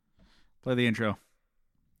Play the intro.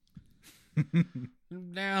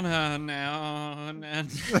 No.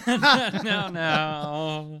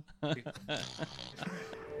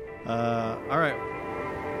 All right.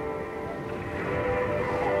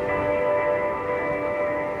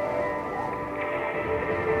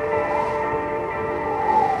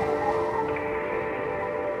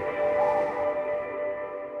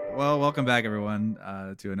 Well, welcome back, everyone,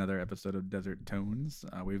 to another episode of Desert Tones.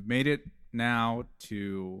 We've made it now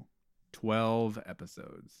to 12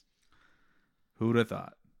 episodes. Who'd have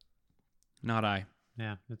thought? Not I.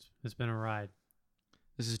 Yeah, it's been a ride.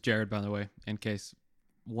 This is Jared, by the way, in case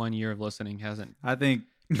 1 year of listening hasn't I think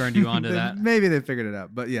turned you on to that. Maybe they figured it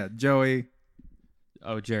out. But yeah, Joey.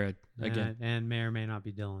 Oh, Jared, again. And may or may not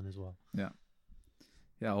be Dylan as well. Yeah,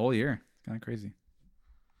 a whole year. Kind of crazy.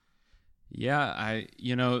 Yeah, I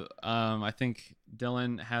think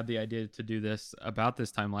Dylan had the idea to do this about this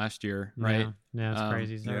time last year, right? Yeah, it's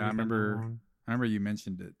crazy. It's Yeah, I already been that long. remember you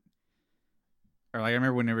mentioned it. Or like I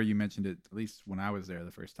remember whenever you mentioned it, at least when I was there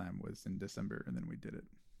the first time, was in December, and then we did it.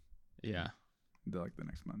 Yeah. The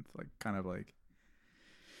next month, kind of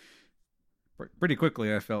pretty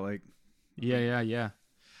quickly. I felt like. Yeah.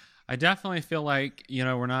 I definitely feel like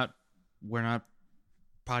we're not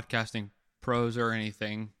podcasting pros or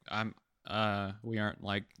anything. We aren't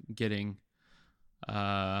like getting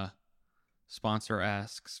sponsor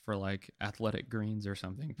asks for like Athletic Greens or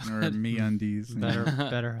something, Or MeUndies.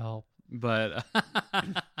 Better help. but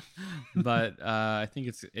I think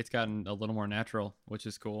it's gotten a little more natural, which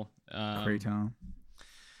is cool. Kratom.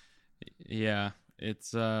 Yeah,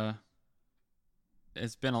 it's been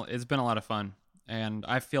a lot of fun, and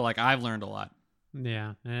I feel like I've learned a lot.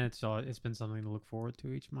 Yeah, and it's been something to look forward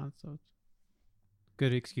to each month, so it's a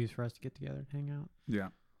good excuse for us to get together and hang out. Yeah.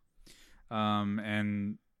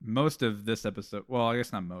 And most of this episode, well, I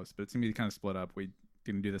guess not most, but it's gonna be kind of split up. We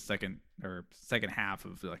can do the second half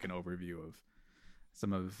of like an overview of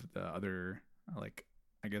some of the other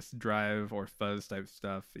I guess drive or fuzz type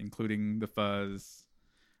stuff, including the fuzz,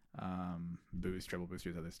 boost, treble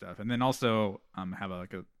boosters, other stuff, and then also have a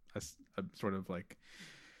sort of like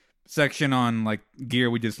section on like gear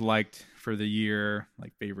we just liked for the year,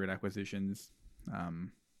 like favorite acquisitions,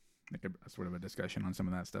 like a sort of a discussion on some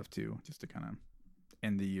of that stuff too, just to kind of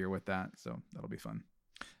end the year with that. So that'll be fun.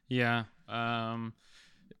 Yeah.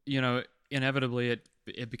 Inevitably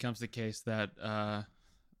it becomes the case that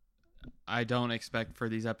I don't expect for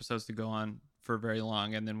these episodes to go on for very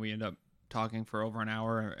long, and then we end up talking for over an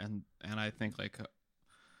hour, and I think like,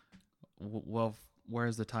 well,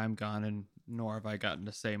 where's the time gone? And nor have I gotten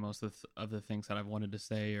to say most of the things that I've wanted to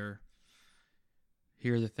say or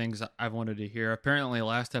hear the things I've wanted to hear. Apparently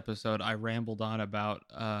last episode I rambled on about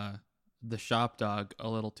the shop dog a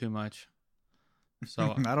little too much.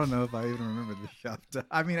 So I don't know if I even remember the shop dog.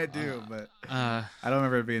 I mean, I do, but I don't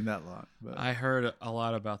remember it being that long. But I heard a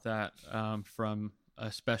lot about that from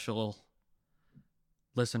a special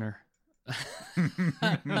listener.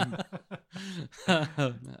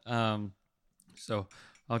 So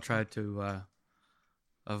I'll try to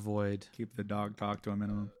avoid keep the dog talk to a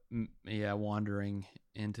minimum. Wandering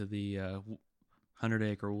into the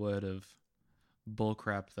 100-acre wood of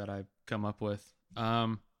bullcrap that I've come up with.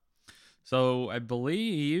 So I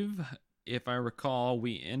believe, if I recall,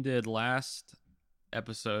 we ended last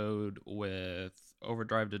episode with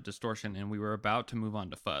Overdrive to Distortion, and we were about to move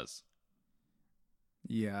on to Fuzz.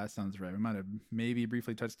 Yeah, that sounds right. We might have maybe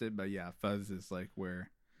briefly touched it, but yeah, Fuzz is like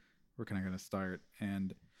where we're kind of going to start.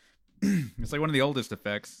 And it's like one of the oldest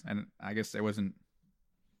effects, and I guess it wasn't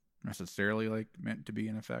necessarily like meant to be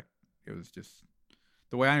an effect. It was just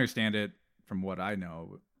the way I understand it from what I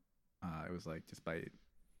know. It was like just by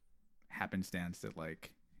happenstance that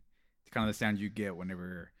like it's kind of the sound you get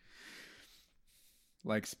whenever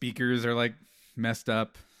like speakers are like messed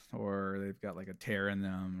up or they've got like a tear in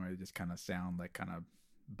them, or they just kind of sound like kind of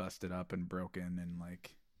busted up and broken and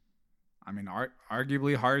like, I mean,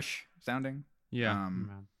 arguably harsh sounding. Yeah.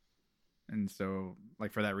 And so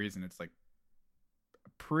like for that reason, it's like a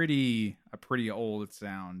pretty old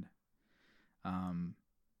sound.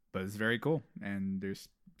 But it's very cool, and there's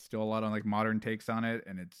still a lot of like modern takes on it,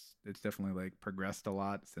 and it's definitely like progressed a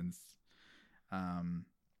lot since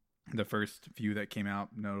the first few that came out,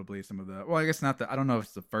 notably some of the, well, I guess not I don't know if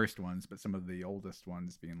it's the first ones, but some of the oldest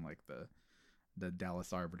ones being like the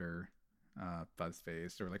Dallas Arbiter fuzz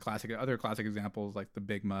face, or like other classic examples like the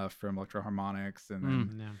Big Muff from Electro-Harmonix, and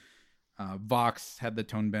then Vox had the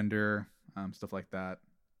Tone Bender, stuff like that,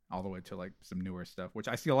 all the way to like some newer stuff, which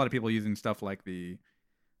I see a lot of people using stuff like the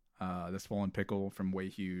Swollen Pickle from Way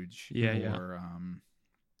Huge, or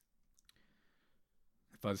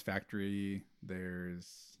Fuzz Factory.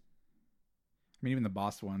 There's I mean, even the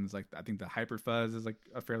Boss ones, like I think the Hyper Fuzz is like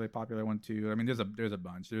a fairly popular one too. I mean, there's a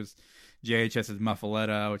bunch. There's JHS's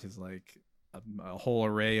Muffaletta, which is like a whole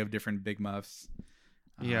array of different big muffs.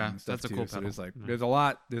 Yeah, and stuff that's a too. cool So pedal. there's like there's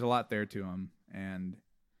a lot there to them, and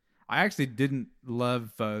I actually didn't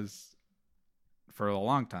love fuzz for a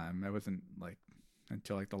long time. That wasn't like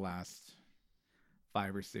until like the last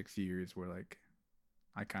 5 or 6 years where like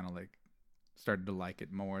I kind of like started to like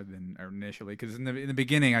it more than initially, because in the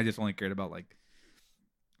beginning I just only cared about like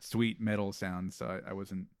sweet metal sounds, so I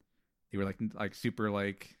wasn't. They were like super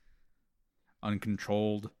like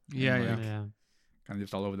uncontrolled. Yeah, and, yeah. like, Yeah. kind of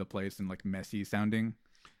just all over the place and like messy sounding.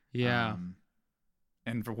 Yeah.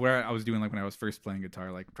 And for where I was doing, like when I was first playing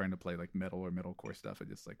guitar, like trying to play like metal or metalcore stuff, it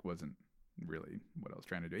just like wasn't really what I was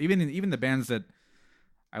trying to do. Even the bands that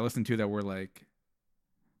I listened to that were like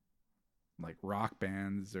rock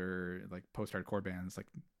bands or like post-hardcore bands, like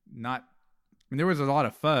not. I mean, there was a lot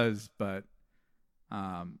of fuzz, but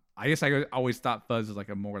I guess I always thought fuzz was like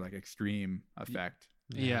a more like extreme effect,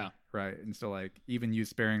 Yeah. right? And so like even used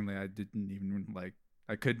sparingly, I didn't even like.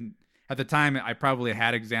 I couldn't at the time. I probably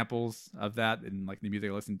had examples of that in like the music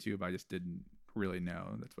I listened to, but I just didn't really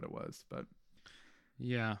know that's what it was. But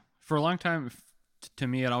Yeah. For a long time, to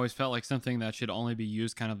me, it always felt like something that should only be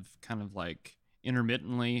used kind of like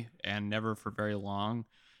intermittently and never for very long.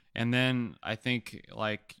 And then I think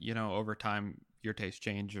like, over time your tastes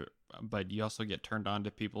change, but you also get turned on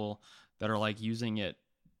to people that are like using it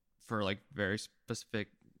for like very specific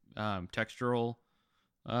textural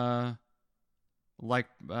like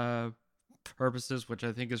purposes, which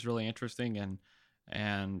I think is really interesting.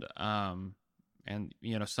 And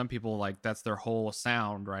some people like that's their whole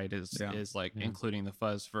sound, right, is like including the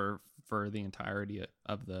fuzz for the entirety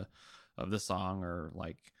of the song, or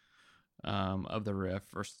like of the riff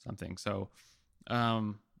or something. So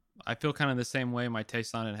I feel kind of the same way. My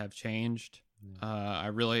tastes on it have changed. I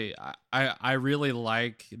really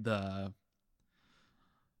like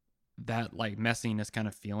that like messiness kind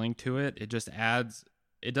of feeling to it. It just adds.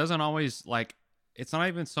 It doesn't always like. It's not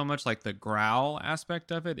even so much like the growl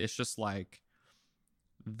aspect of it. It's just like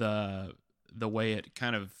the way it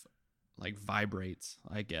kind of like vibrates,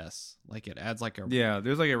 I guess. Like it adds like a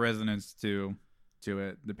there's like a resonance to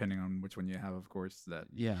it, depending on which one you have, of course, that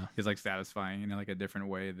is like satisfying in like a different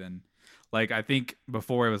way than like I think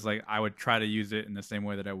before it was like I would try to use it in the same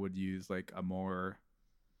way that I would use like a more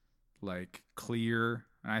like clear,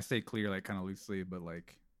 and I say clear like kind of loosely, but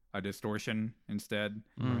like a distortion instead.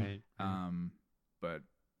 Right. But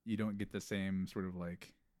you don't get the same sort of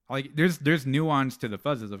like there's nuance to the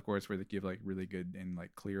fuzzes, of course, where they give like really good and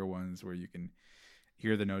like clear ones where you can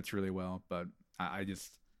hear the notes really well. But I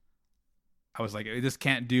was like, I just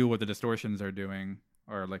can't do what the distortions are doing,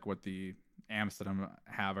 or like what the amps that I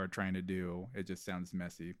have are trying to do. It just sounds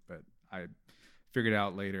messy. But I figured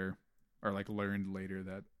out later, or like learned later,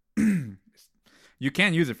 that you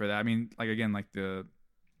can use it for that. I mean, like again, like the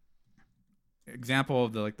example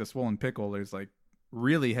of the Swollen Pickle, there's like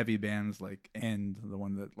really heavy bands like End, the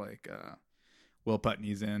one that like Will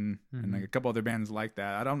Putney's in, and like a couple other bands like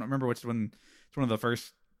that. I don't remember which one. It's one of the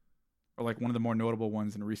first, or like one of the more notable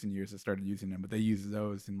ones in recent years that started using them. But they use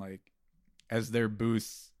those in like as their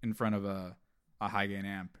boosts in front of a high gain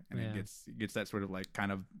amp, and it gets that sort of like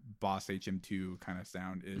kind of Boss HM2 kind of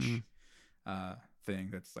sound ish thing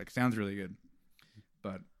that's like sounds really good.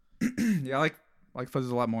 But yeah, I like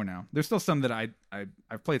fuzzes a lot more now. There's still some that I've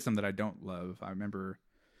played some that I don't love. I remember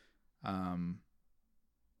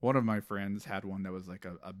one of my friends had one that was like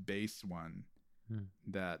a bass one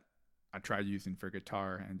that I tried using for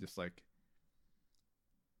guitar, and just like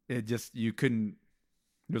you couldn't,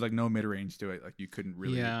 there's like no mid range to it. Like you couldn't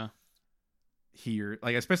really hear,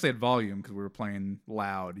 like especially at volume, because we were playing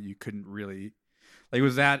loud. You couldn't really, like it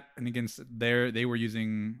was that, and against they were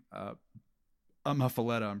using a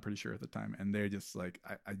Muffaletta, I'm pretty sure at the time, and they're just like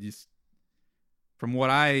I just, from what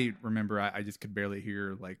I remember, I just could barely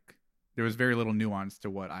hear, like there was very little nuance to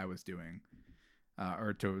what I was doing,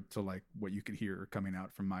 or to like what you could hear coming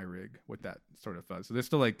out from my rig with that sort of fuzz. So there's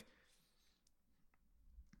still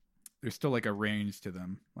like a range to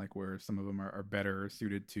them, like where some of them are better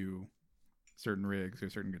suited to certain rigs or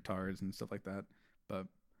certain guitars and stuff like that. But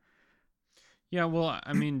yeah, well,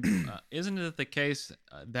 I mean, isn't it the case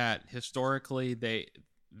that historically they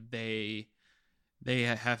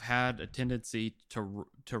have had a tendency to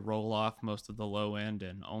roll off most of the low end,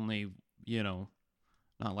 and only,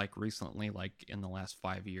 not like recently, like in the last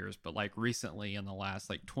 5 years, but like recently in the last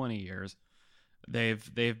like 20 years, they've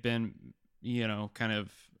been, kind of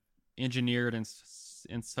engineered in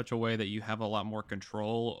such a way that you have a lot more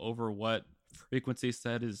control over what frequency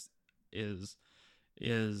set is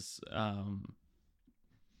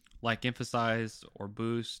like emphasize or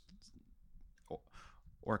boost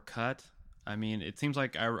or cut. I mean, it seems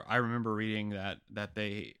like I remember reading that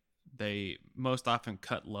they most often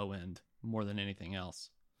cut low end more than anything else.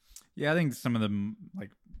 Yeah, I think some of the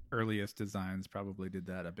like earliest designs probably did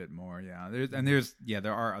that a bit more. Yeah,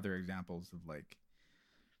 there are other examples of like,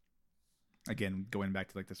 again, going back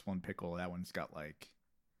to like this one pickle. That one's got like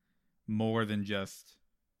more than just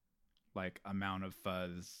like amount of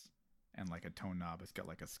fuzz and like a tone knob. It's got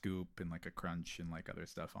like a scoop and like a crunch and like other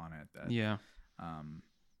stuff on it.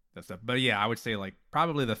 That stuff. But yeah, I would say like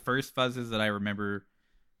probably the first fuzzes that I remember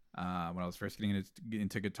when I was first getting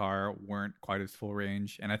into guitar weren't quite as full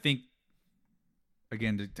range. And I think,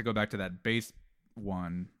 again, to go back to that bass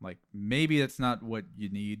one, like maybe that's not what you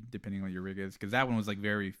need depending on what your rig is, because that one was like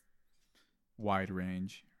very wide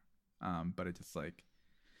range. But it just like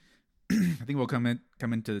I think we'll come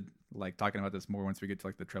into like talking about this more once we get to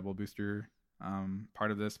like the treble booster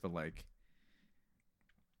part of this. But like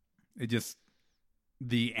it just,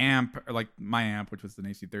 the amp, or like my amp, which was an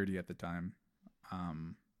AC30 at the time,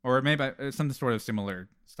 or maybe some sort of similar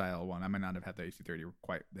style one. I might not have had the AC30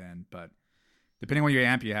 quite then, but depending on your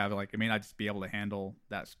amp you have, like it may not just be able to handle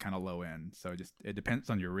that kind of low end. So it depends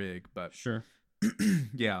on your rig. But Sure.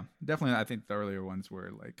 Yeah, definitely. I think the earlier ones were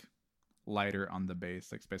like lighter on the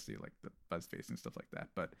bass, like especially like the fuzz face and stuff like that.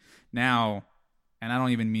 But now, and I don't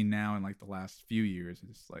even mean now, in like the last few years,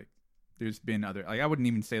 it's like there's been other, like I wouldn't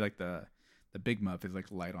even say like the Big Muff is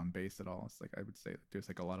like light on bass at all. It's like I would say there's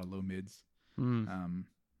like a lot of low mids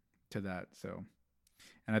to that. So,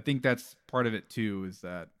 and I think that's part of it too, is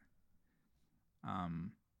that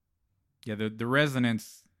the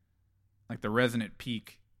resonance, like the resonant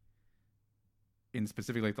peak in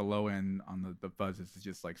specifically like the low end on the fuzzes is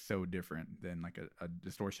just like so different than like a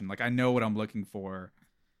distortion. Like I know what I'm looking for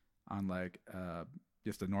on like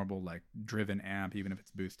just a normal like driven amp, even if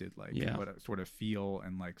it's boosted, like what sort of feel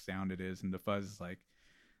and like sound it is. And the fuzz is like,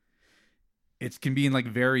 it can be in like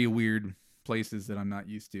very weird places that I'm not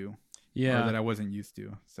used to, or that I wasn't used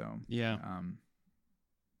to. So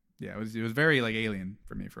it was very like alien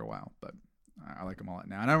for me for a while, but I like them all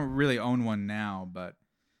now. And I don't really own one now, but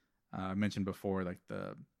I mentioned before, like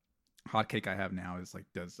the hot cake I have now is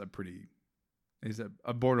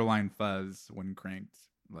a borderline fuzz when cranked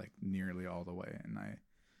like nearly all the way, and I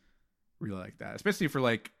really like that, especially for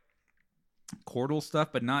like chordal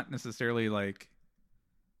stuff, but not necessarily like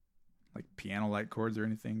piano like chords or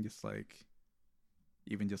anything. Just like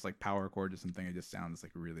even just like power chords or something, it just sounds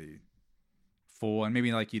like really full, and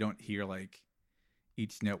maybe like you don't hear like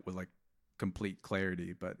each note with like complete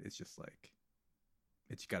clarity, but it's just like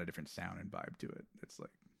it's got a different sound and vibe to it. It's like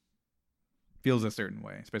feels a certain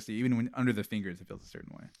way, especially even when under the fingers, it feels a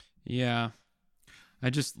certain way. Yeah, I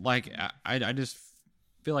just like I just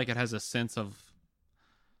feel like it has a sense of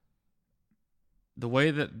the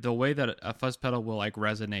way that a fuzz pedal will like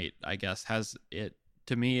resonate. I guess has it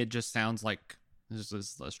to me. It just sounds like, this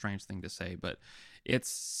is a strange thing to say, but it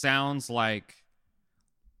sounds like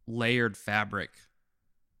layered fabric.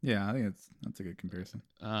 Yeah, I think that's a good comparison.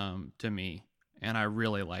 To me. And I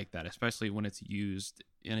really like that, especially when it's used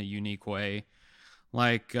in a unique way.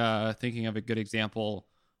 Like, thinking of a good example,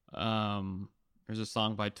 there's a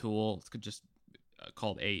song by Tool, it's just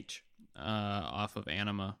called H, off of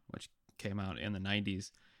Anima, which came out in the 90s.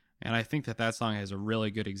 And I think that song has a really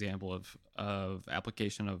good example of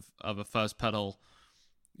application of a fuzz pedal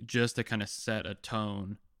just to kind of set a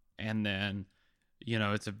tone. And then,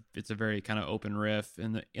 it's a very kind of open riff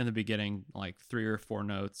in the beginning, like 3 or 4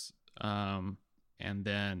 notes. And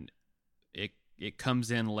then it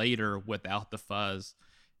comes in later without the fuzz,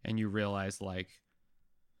 and you realize like,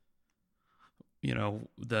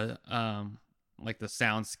 the like the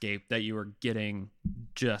soundscape that you were getting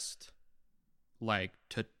just like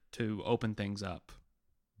to open things up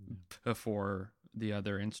before the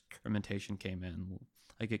other instrumentation came in.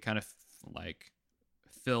 Like it kind of like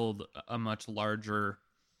filled a much larger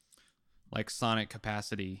like sonic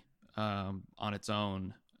capacity on its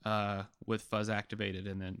own, with fuzz activated,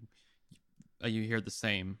 and then you hear the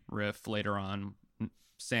same riff later on,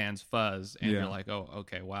 sans fuzz, and you're like, oh,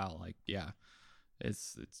 okay, wow, like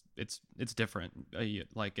it's different. You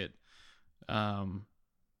like it,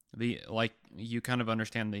 you kind of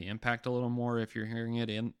understand the impact a little more if you're hearing it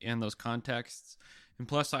in those contexts. And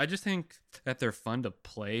plus, I just think that they're fun to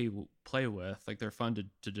play with. Like they're fun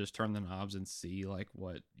to just turn the knobs and see like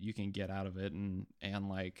what you can get out of it, and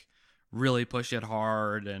like really push it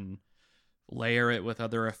hard and layer it with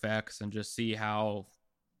other effects and just see how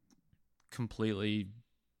completely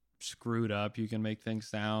screwed up you can make things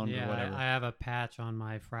sound or whatever. I have a patch on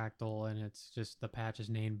my fractal, and it's just the patch is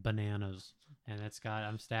named Bananas, and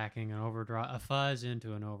I'm stacking a fuzz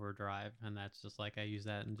into an overdrive, and that's just like I use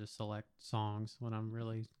that and just select songs when I'm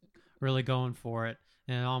really, really going for it,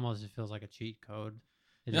 and it almost just feels like a cheat code.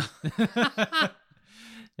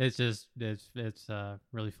 It just, it's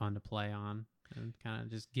really fun to play on, and kind of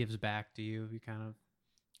just gives back to you. You kind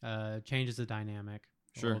of changes the dynamic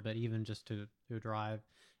a little bit, even just to drive.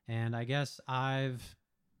 And I guess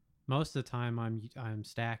most of the time I'm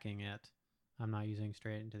stacking it. I'm not using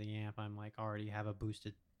straight into the amp. I'm like already have a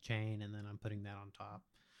boosted chain, and then I'm putting that on top.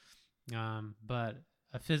 But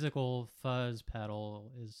a physical fuzz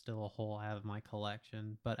pedal is still a hole I have in my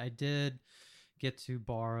collection. But I did get to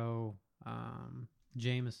borrow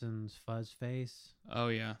Jameson's Fuzz Face. Oh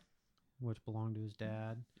yeah, which belonged to his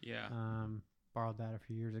dad. Yeah. Borrowed that a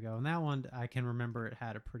few years ago, and that one I can remember it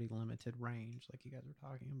had a pretty limited range, like you guys were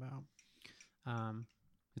talking about.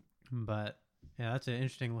 But yeah, that's an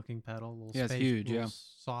interesting looking pedal. It's huge. Little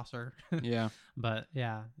saucer. Yeah. But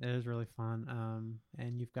yeah, it is really fun.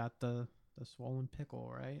 And you've got the swollen pickle,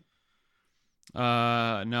 right?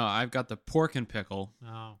 No, I've got the pork and pickle.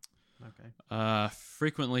 Oh, okay.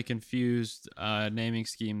 Frequently confused naming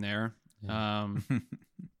scheme there. Yeah.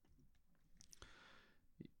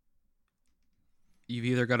 You've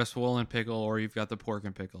either got a swollen pickle or you've got the pork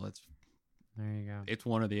and pickle. There you go. It's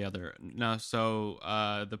one or the other. No, so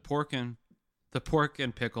the pork and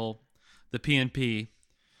pickle, the P&P,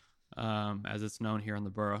 as it's known here in the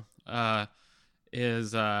borough,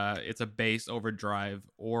 is it's a bass overdrive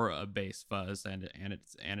or a bass fuzz, and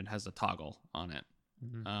it has a toggle on it.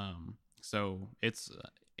 Mm-hmm. So it's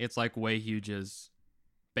like Way Huge's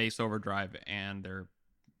bass overdrive and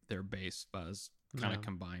their bass fuzz kind of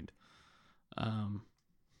combined.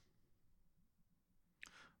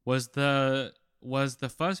 Was the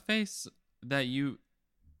fuzz face that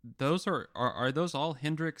those are those all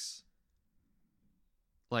Hendrix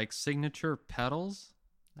like signature pedals?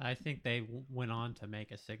 I think they went on to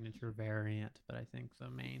make a signature variant, but I think the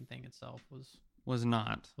main thing itself was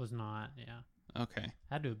not. Yeah. Okay.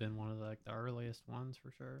 Had to have been one of the earliest ones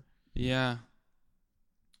for sure. Yeah.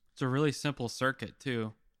 It's a really simple circuit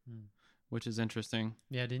too, which is interesting.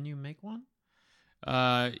 Yeah, didn't you make one?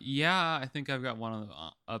 Yeah, I think I've got one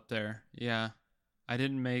up there. Yeah, I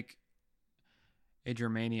didn't make a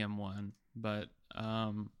germanium one, but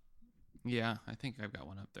yeah, I think I've got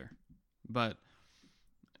one up there. But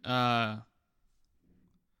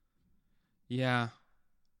yeah,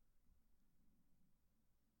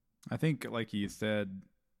 I think, like you said,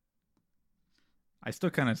 I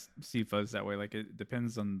still kind of see fuzz that way. Like, it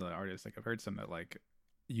depends on the artist. Like, I've heard some that like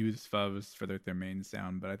use fuzz for their main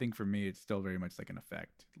sound, but I think for me it's still very much like an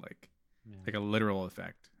effect, like a literal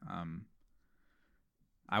effect.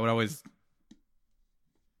 I would always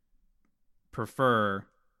prefer,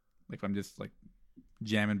 like, if I'm just like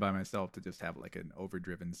jamming by myself, to just have like an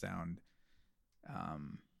overdriven sound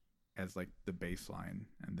as like the bass line,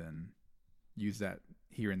 and then use that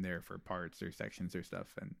here and there for parts or sections or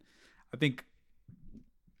stuff. And I think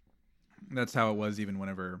that's how it was even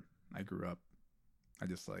whenever I grew up. I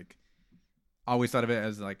just like always thought of it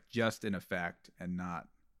as like just an effect and not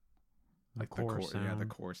like the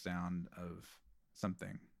core sound of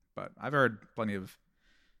something. But I've heard plenty of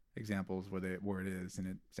examples where it is, and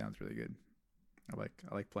it sounds really good. I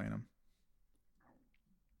like playing them.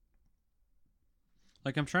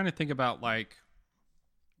 Like, I'm trying to think about like,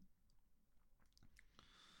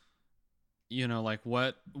 like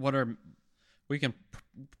what are we can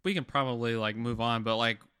probably like move on, but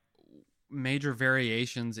like major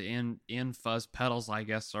variations in fuzz pedals, I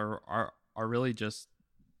guess, are really just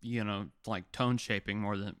like tone shaping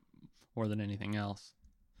more than anything else,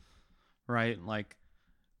 right? Like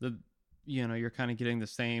you're kind of getting the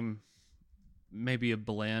same, maybe a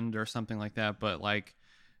blend or something like that, but like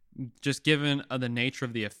just given the nature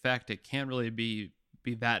of the effect, it can't really be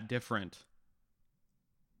that different.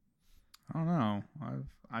 I don't know.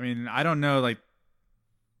 I don't know, like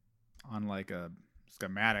on like a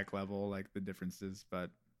schematic level, like the differences, but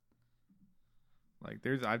like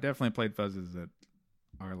I've definitely played fuzzes that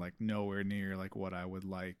are like nowhere near like what I would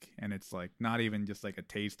like, and it's like not even just like a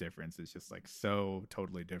taste difference, it's just like so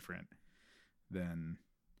totally different than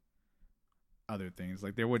other things.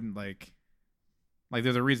 Like there wouldn't like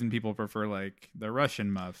there's a reason people prefer like the Russian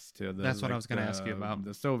muffs to the, that's what I was going to ask you about,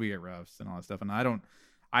 the Soviet roughs and all that stuff. And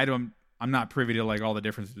I'm not privy to like all the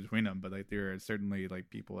differences between them, but like there are certainly like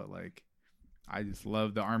people that like, I just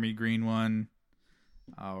love the army green one,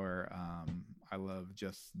 or I love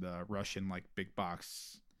just the Russian like big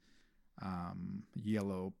box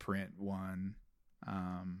yellow print one.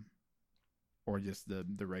 or just the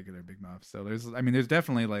regular big muff. So there's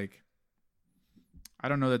definitely like, I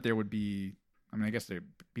don't know that there would be. I mean, I guess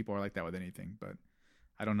people are like that with anything, but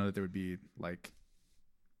I don't know that there would be like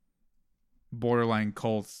borderline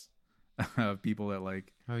cults of people that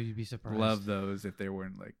like Oh, you'd be surprised. love those if there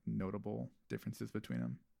weren't like notable differences between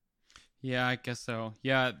them. Yeah, I guess so.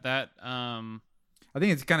 Yeah, that I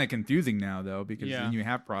think it's kind of confusing now though, because Yeah. then you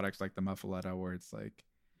have products like the Muffaletta where it's like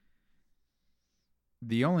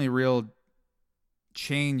the only real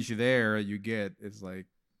change there you get is like,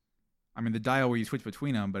 I mean, the dial where you switch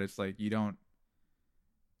between them, but it's like you don't.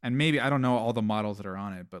 And maybe I don't know all the models that are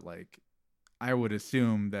on it, but like I would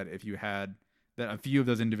assume that if you had that, a few of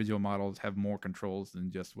those individual models have more controls than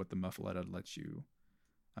just what the Muffaletta lets you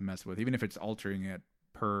mess with, even if it's altering it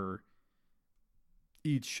per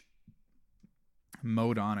each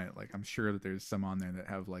mode on it. Like I'm sure that there's some on there that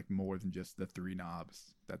have like more than just the 3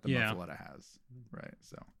 knobs that the Muffaletta has, right?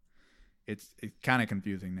 So it's kind of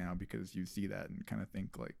confusing now because you see that and kind of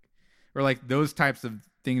think like, or like those types of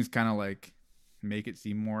things kind of like make it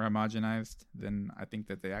seem more homogenized than I think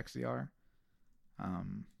that they actually are.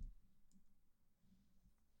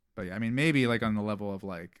 But yeah, I mean, maybe like on the level of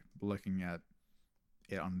like looking at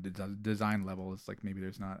it on the design level, it's like maybe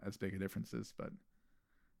there's not as big of differences, but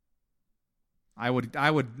I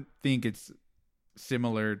would think it's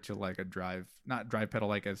similar to like a not drive pedal,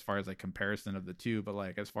 like as far as like comparison of the two, but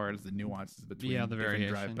like as far as the nuances between the different variation,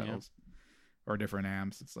 drive pedals or different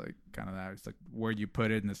amps, it's like kind of that. It's like where you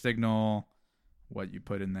put it in the signal, what you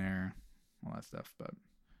put in there, all that stuff. But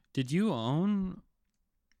did you own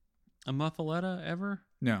a Muffaletta ever?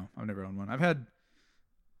 no, I've never owned one. I've had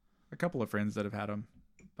a couple of friends that have had them,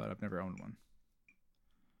 but I've never owned one.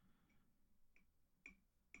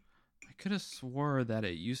 I could have swore that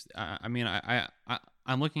it used.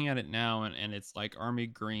 I'm looking at it now, and it's like army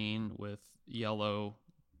green with yellow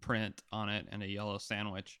print on it and a yellow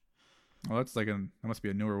sandwich. Well, that's like that must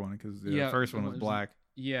be a newer one because the first one was black.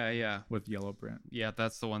 Yeah. With yellow print. Yeah,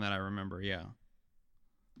 that's the one that I remember. Yeah.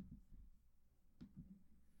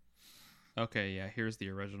 Okay, yeah. Here's the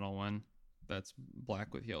original one. That's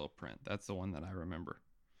black with yellow print. That's the one that I remember.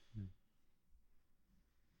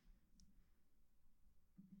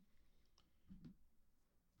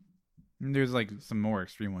 And there's like some more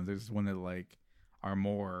extreme ones. There's one that like are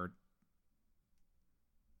more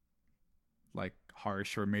like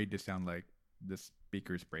harsh or made to sound like the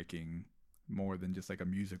speaker's breaking more than just like a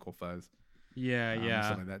musical fuzz. Yeah.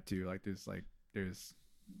 Stuff like that too. Like there's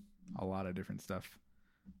a lot of different stuff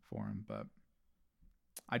for them, but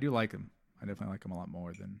I do like them. I definitely like them a lot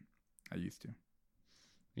more than I used to.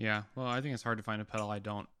 Yeah. Well, I think it's hard to find a pedal I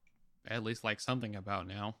don't at least like something about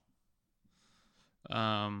now.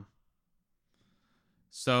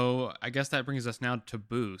 So I guess that brings us now to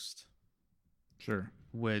Boost. Sure.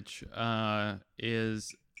 Which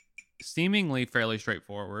is seemingly fairly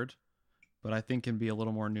straightforward, but I think can be a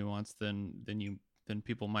little more nuanced than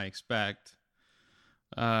people might expect.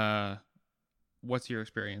 What's your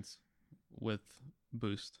experience with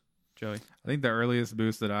Boost, Joey? I think the earliest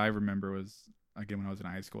Boost that I remember was again when I was in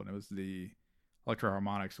high school, and it was the Electro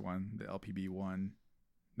Harmonics one, the LPB one,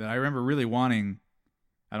 that I remember really wanting.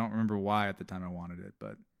 I don't remember why at the time I wanted it,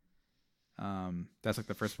 but that's like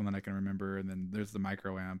the first one that I can remember. And then there's the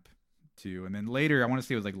micro amp too. And then later, I want to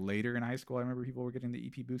say it was like later in high school, I remember people were getting the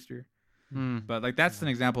EP booster. But like that's an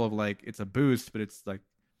example of like it's a boost, but it's like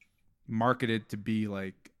marketed to be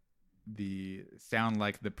like the sound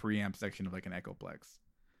like the preamp section of like an Echoplex.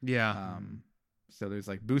 Yeah. So there's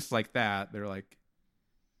like boosts like that. They're like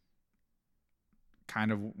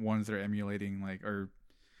kind of ones that are emulating like or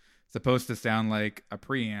supposed to sound like a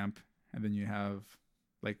preamp, and then you have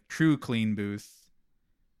like true clean boosts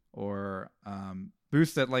or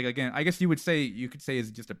boosts that like again I guess you could say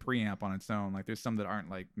is just a preamp on its own. Like there's some that aren't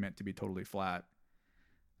like meant to be totally flat,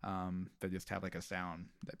 that just have like a sound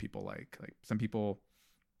that people like some people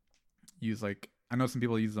use like I know some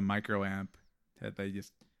people use the micro amp that they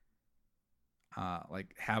just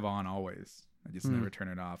like have on always. They just never turn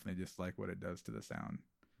it off, and they just like what it does to the sound.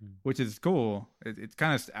 Which is cool. It's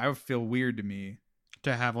kind of I feel weird to me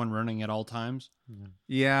to have one running at all times.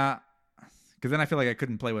 Yeah, because then I feel like I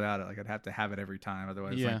couldn't play without it. Like I'd have to have it every time,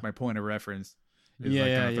 otherwise, like my point of reference is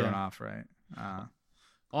like kind of thrown off, right?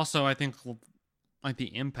 Also, I think like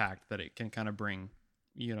the impact that it can kind of bring,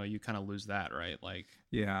 you kind of lose that, right? Like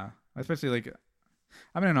especially like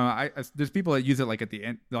I don't know. There's people that use it like at the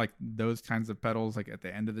end, like those kinds of pedals, like at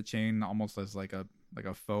the end of the chain, almost as like a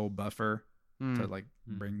faux buffer. To like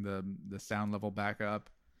bring the sound level back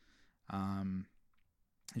up.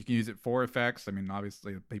 You can use it for effects. I mean,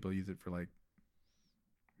 obviously people use it for like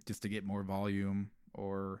just to get more volume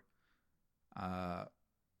or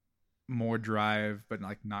more drive, but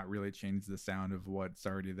like not really change the sound of what's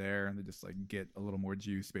already there, and they just like get a little more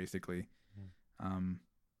juice basically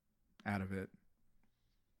out of it.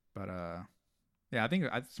 But yeah, I think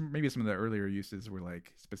maybe some of the earlier uses were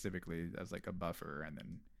like specifically as like a buffer, and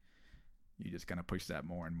then you just kind of push that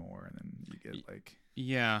more and more, and then you get like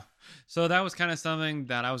yeah. So that was kind of something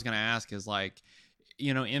that I was going to ask is like,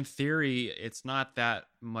 in theory, it's not that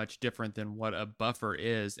much different than what a buffer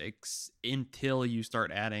is until you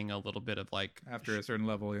start adding a little bit of like after a certain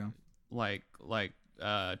level, yeah, like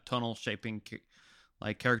tonal shaping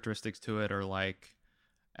like characteristics to it, or like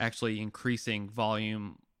actually increasing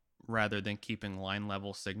volume rather than keeping line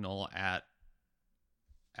level signal at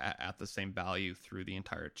the same value through the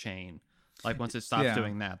entire chain. Like once it stops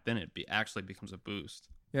doing that, then it actually becomes a boost.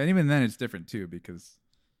 Yeah, and even then it's different too, because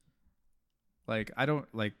like I don't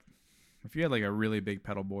like if you had like a really big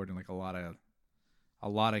pedal board and like a lot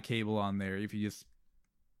of cable on there, if you just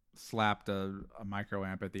slapped a micro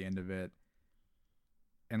amp at the end of it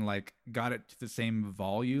and like got it to the same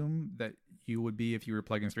volume that you would be if you were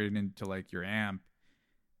plugging straight into like your amp,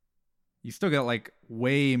 you still get like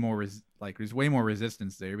way more there's way more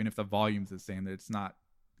resistance there, even if the volume's the same, that it's not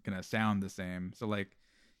gonna sound the same. So like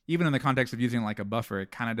even in the context of using like a buffer,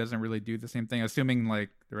 it kind of doesn't really do the same thing, assuming like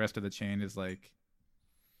the rest of the chain is like,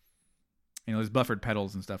 there's buffered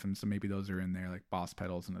pedals and stuff, and so maybe those are in there, like Boss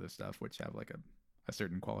pedals and other stuff, which have like a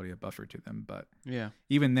certain quality of buffer to them. But yeah,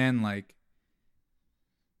 even then, like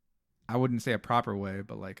I wouldn't say a proper way,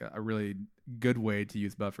 but like a really good way to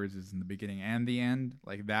use buffers is in the beginning and the end.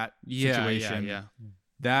 Like that situation,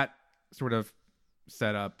 that sort of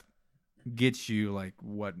setup gets you like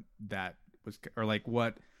what that was, or like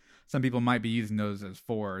what some people might be using those as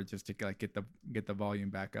for, just to like get the volume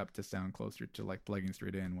back up to sound closer to like plugging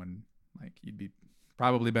straight in, when like you'd be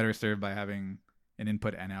probably better served by having an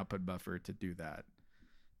input and output buffer to do that,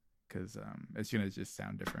 because it's gonna just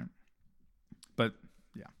sound different. But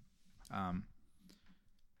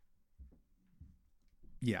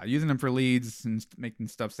using them for leads and making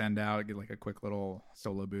stuff stand out, get like a quick little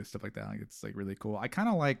solo boost, stuff like that. Like it's like really cool. I kind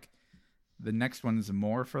of like the next ones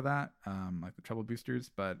more for that, like the treble boosters,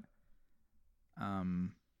 but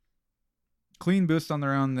clean boosts on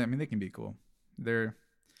their own, I mean, they can be cool. They're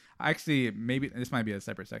actually, maybe this might be a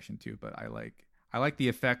separate section too, but I like the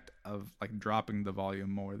effect of like dropping the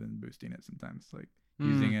volume more than boosting it sometimes, like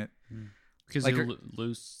using it because like you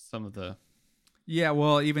lose some of the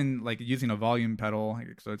well, even like using a volume pedal,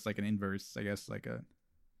 so it's like an inverse, I guess,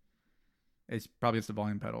 it's probably just a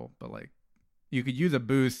volume pedal, but like you could use a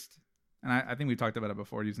boost, and I think we talked about it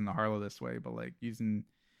before, using the Harlow this way, but like using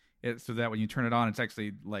it so that when you turn it on, it's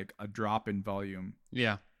actually like a drop in volume.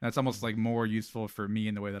 Yeah, that's almost like more useful for me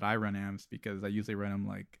in the way that I run amps, because I usually run them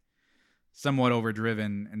like somewhat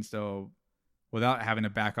overdriven, and so without having to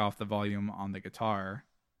back off the volume on the guitar,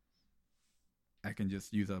 I can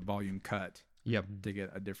just use a volume cut to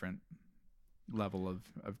get a different level of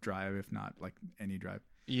drive, if not like any drive.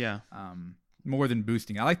 Yeah. More than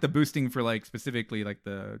boosting. I like the boosting for like specifically like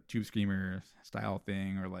the Tube Screamer style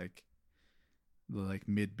thing, or like the like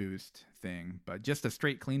mid boost thing, but just a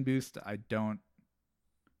straight clean boost I don't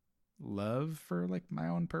love for like my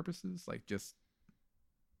own purposes, like just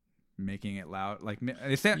making it loud, like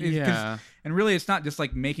and really it's not just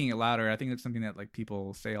like making it louder. I think it's something that like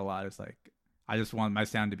people say a lot, is like, I just want my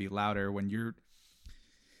sound to be louder. When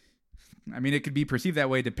it could be perceived that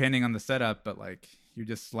way depending on the setup, but like you're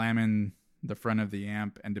just slamming the front of the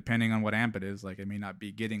amp, and depending on what amp it is, like it may not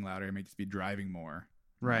be getting louder, it may just be driving more.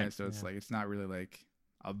 Right. So it's like, it's not really like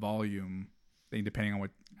a volume thing depending on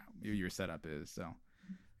what your setup is. So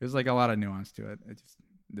there's like a lot of nuance to it. It just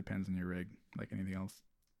depends on your rig, like anything else.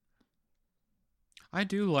 I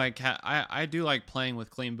do like I do like playing with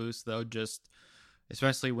clean boost though, just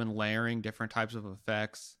especially when layering different types of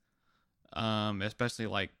effects, especially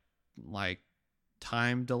like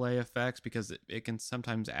time delay effects, because it can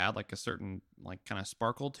sometimes add like a certain like kind of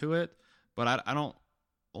sparkle to it, but I don't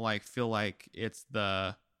like feel like it's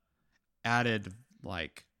the added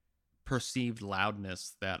like perceived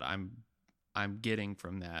loudness that I'm getting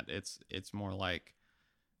from that. It's more like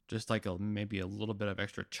just like maybe a little bit of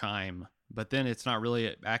extra chime, but then it's not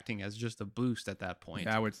really acting as just a boost at that point.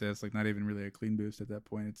 Yeah, I would say it's like not even really a clean boost at that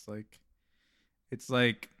point. It's like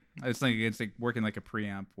working like a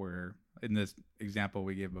preamp, where in this example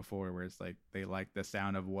we gave before, where it's like they like the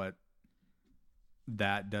sound of what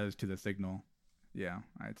that does to the signal. Yeah,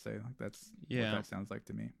 I'd say like that's what that sounds like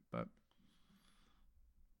to me. But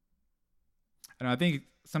I think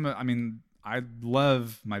I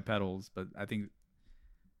love my pedals, but I think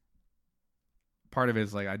part of it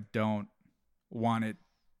is like I don't want it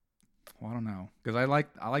Well, I don't know, because I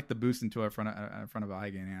like the boost into a front of a high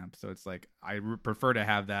gain amp, so it's like I prefer to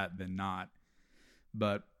have that than not.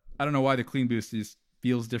 But I don't know why the clean boost just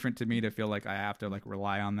feels different to me. To feel like I have to like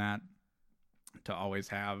rely on that to always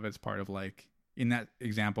have as part of like in that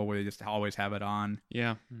example where they just always have it on.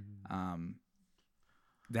 Yeah.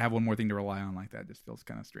 To have one more thing to rely on like that just feels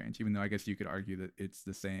kind of strange. Even though I guess you could argue that it's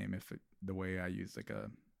the same if the way I use like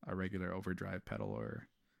a regular overdrive pedal or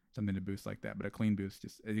something to boost like that. But a clean boost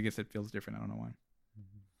just I guess it feels different. I don't know why.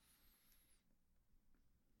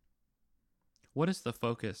 What is the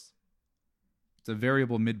focus? It's a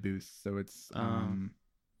variable mid boost, so it's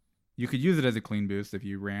you could use it as a clean boost if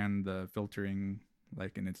you ran the filtering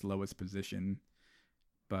like in its lowest position,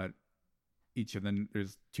 but each of them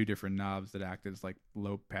there's two different knobs that act as like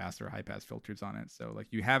low pass or high pass filters on it. So like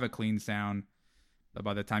you have a clean sound, but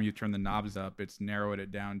by the time you turn the knobs up, it's narrowed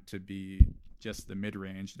it down to be just the mid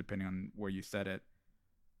range depending on where you set it,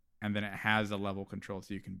 and then it has a level control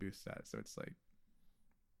so you can boost that. So it's like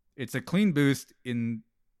it's a clean boost in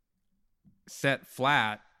set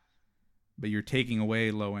flat, but you're taking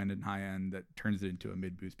away low end and high end that turns it into a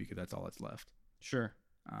mid boost because that's all that's left. Sure.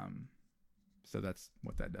 So that's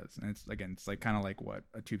what that does. And it's like kind of like what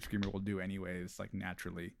a tube screamer will do anyway. It's like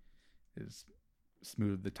naturally is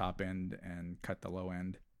smooth the top end and cut the low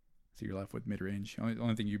end. So you're left with mid range. The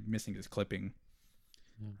only thing you're missing is clipping.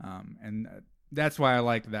 And that's why I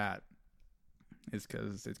like that, is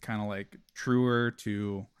because it's kind of like truer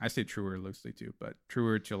to, I say truer loosely too, but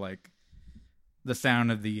truer to like the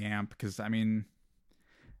sound of the amp. Because I mean,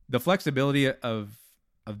 the flexibility of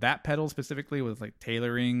that pedal specifically with like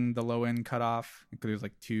tailoring the low end cutoff, because there's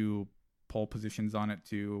like two pole positions on it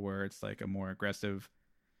too, where it's like a more aggressive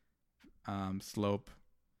slope,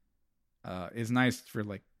 is nice for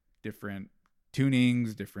like different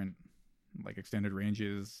tunings, different like extended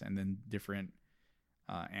ranges, and then different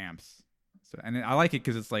amps. So, and I like it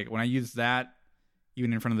because it's like when I use that,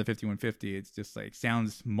 even in front of the 5150, it's just like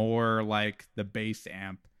sounds more like the bass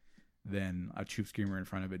amp than a tube screamer in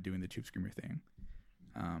front of it doing the tube screamer thing.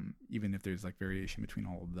 Even if there's like variation between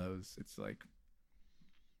all of those, it's like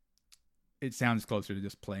it sounds closer to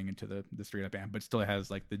just playing into the straight up amp, but still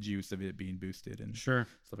has like the juice of it being boosted and Sure.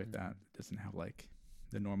 stuff like that. It doesn't have like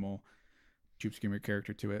the normal tube screamer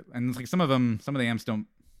character to it. And it's like some of the amps don't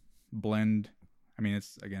blend. I mean,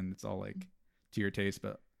 it's all like to your taste,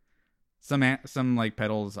 but some like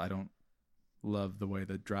pedals, I don't love the way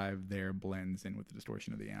the drive there blends in with the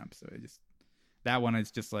distortion of the amp. So that one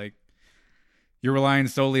is just like you're relying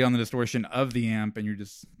solely on the distortion of the amp and you're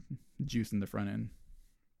just juicing the front end.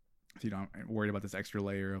 So you don't worry about this extra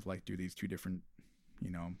layer of like, do these two different,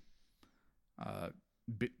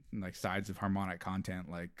 like sides of harmonic content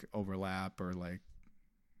like overlap or like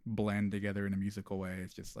blend together in a musical way.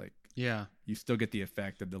 It's just like, yeah, you still get the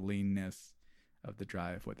effect of the leanness of the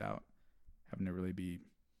drive without having to really be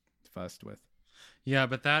fussed with. Yeah,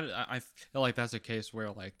 but that I feel like that's a case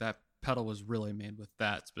where like that pedal was really made with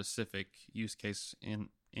that specific use case in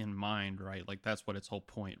mind, right? Like that's what its whole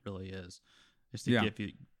point really is to give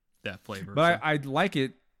you that flavor. But I like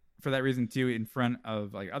it for that reason too, in front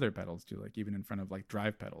of like other pedals too, like even in front of like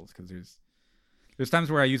drive pedals, because there's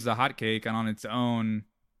times where I use the hotcake and on its own,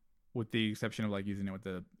 with the exception of like using it with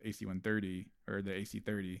the AC130 or the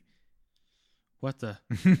AC30. What the?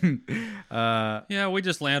 Yeah, we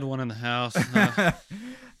just landed one in the house.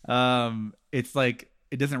 It's like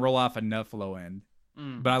it doesn't roll off enough low end,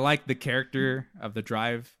 but I like the character of the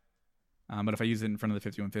drive. But if I use it in front of the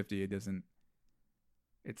 5150, it doesn't.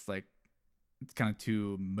 It's like it's kind of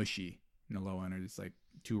too mushy in the low end, or just like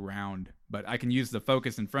too round. But I can use the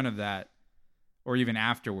focus in front of that, or even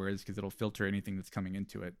afterwards, because it'll filter anything that's coming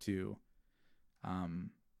into it to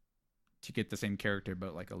get the same character,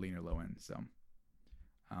 but like a leaner low end. So.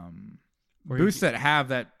 Boosts that have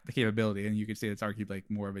that capability, and you could say it's argued like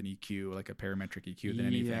more of an EQ, like a parametric EQ than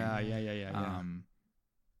anything. Yeah.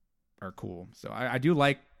 Are cool. So I do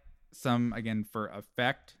like some, again, for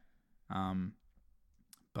effect,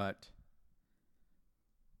 but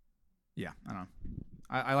yeah, I don't know.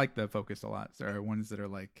 I like the Focus a lot. So there are ones that are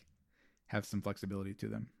like have some flexibility to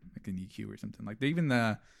them, like an EQ or something. Like even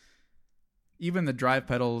the drive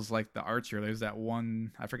pedals, like the Archer, there's that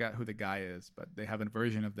one, I forgot who the guy is, but they have a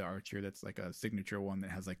version of the Archer that's like a signature one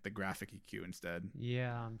that has like the graphic EQ instead.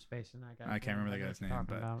 Yeah, I'm spacing that guy. I can't remember that guy's name,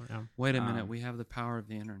 but wait a minute, we have the power of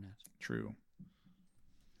the internet. True.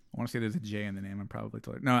 I want to say there's a J in the name. I'm probably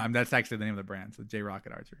totally no. That's actually the name of the brand. So J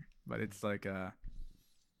Rocket Archer, but it's like I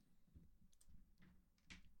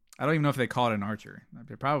don't even know if they call it an Archer.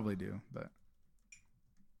 They probably do, but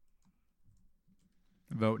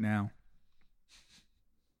vote now.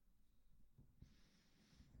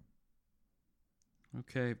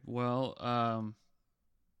 Okay, well,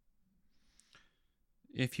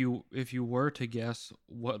 if you were to guess,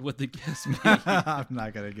 what would the guess be? I'm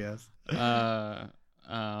not gonna guess.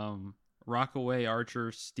 Rockaway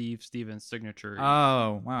Archer Steve Stevens signature.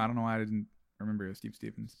 Oh wow, I don't know why I didn't remember Steve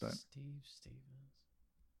Stevens, but Steve Stevens.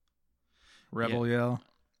 Rebel Yell.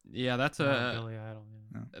 Yeah, that's Billy Idol.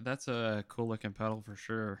 Yeah. No. that's a cool looking pedal for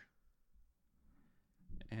sure.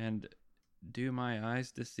 And do my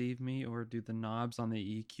eyes deceive me, or do the knobs on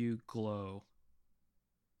the EQ glow?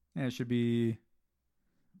 Yeah, it should be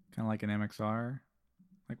kind of like an MXR.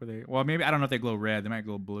 Like where they, well, maybe I don't know if they glow red. They might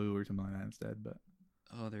glow blue or something like that instead. But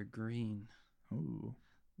Oh, they're green. ooh,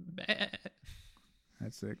 That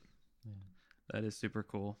that's sick. is super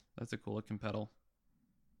cool. That's a cool looking pedal.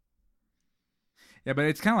 Yeah, but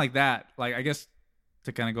it's kind of like that. Like I guess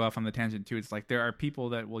to kind of go off on the tangent too, it's like there are people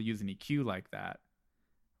that will use an EQ like that,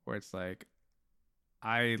 where it's like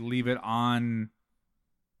I leave it on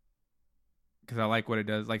because I like what it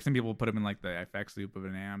does. Like some people put them in like the FX loop of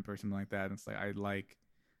an amp or something like that. And it's like I like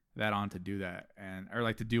that on to do that, and or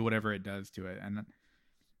like to do whatever it does to it. And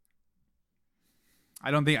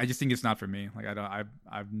I just think it's not for me. Like I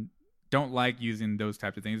don't like using those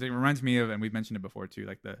types of things. It reminds me of, and we've mentioned it before too,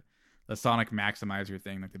 like the sonic maximizer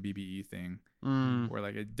thing, like the BBE thing, where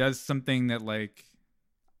like it does something that like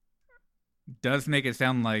does make it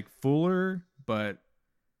sound like fuller, but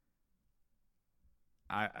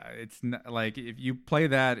it's not like if you play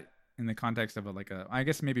that in the context of I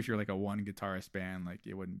guess maybe if you're like a one guitarist band, like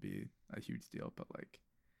it wouldn't be a huge deal, but like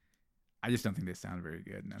I just don't think they sound very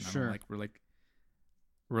good, and Sure. I don't like we're like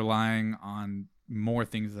relying on more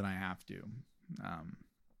things than I have to.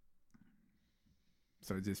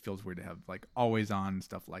 So it just feels weird to have like always on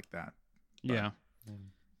stuff like that. But Yeah. it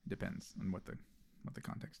depends on what the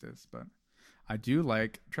context is, but I do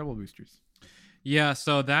like treble boosters. Yeah,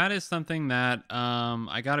 so that is something that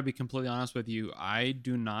I got to be completely honest with you. I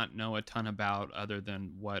do not know a ton about other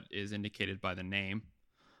than what is indicated by the name.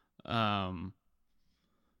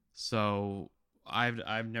 So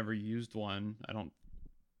I've never used one. I don't,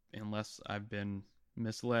 unless I've been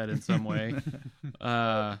misled in some way.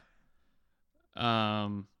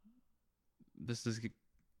 This is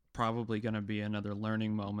probably going to be another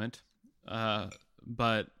learning moment.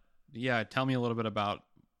 But yeah, tell me a little bit about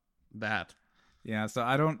that. Yeah, so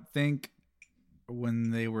I don't think when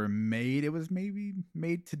they were made, it was maybe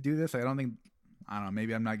made to do this. I don't know,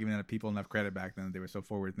 maybe I'm not giving the people enough credit back then that they were so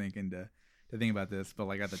forward thinking to think about this. But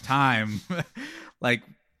like at the time, like,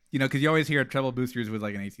 you know, because you always hear treble boosters with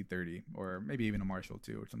like an AC30 or maybe even a Marshall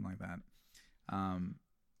too or something like that.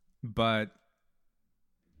 But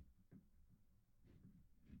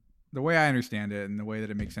the way I understand it and the way that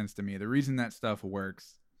it makes sense to me, the reason that stuff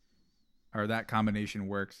works or that combination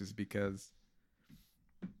works is because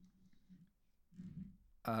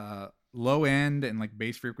low end and like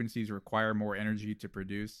bass frequencies require more energy to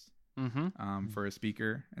produce for a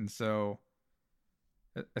speaker. And so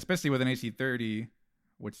especially with an AC30,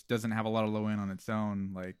 which doesn't have a lot of low end on its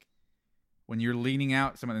own, like when you're leaning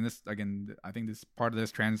out some of, and this again, I think this part of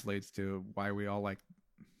this translates to why we all like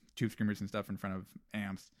tube screamers and stuff in front of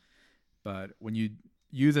amps. But when you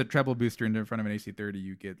use a treble booster in front of an AC30,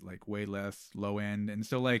 you get like way less low end, and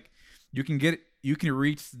so like you can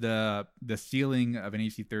reach the ceiling of an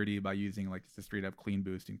AC30 by using like just a straight up clean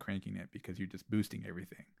boost and cranking it because you're just boosting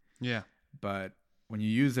everything. Yeah. But when you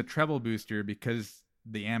use a treble booster, because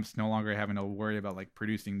the amp's no longer having to worry about like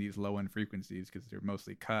producing these low end frequencies because they're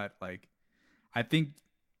mostly cut, like I think,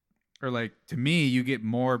 or like to me, you get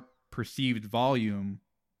more perceived volume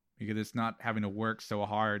because it's not having to work so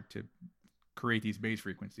hard to create these bass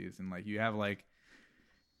frequencies, and like you have like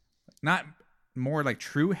not more like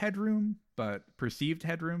true headroom but perceived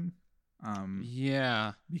headroom,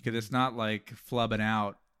 Yeah, because it's not like flubbing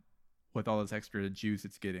out with all this extra juice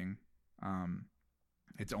it's getting.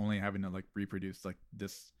 It's only having to like reproduce like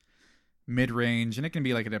this mid-range, and it can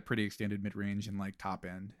be like at a pretty extended mid-range and like top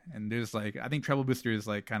end, and there's like I think treble boosters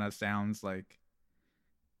like kind of sounds like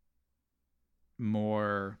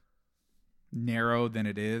more narrow than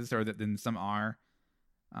it is, or than some are,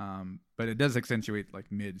 but it does accentuate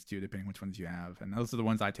like mids too, depending which ones you have, and those are the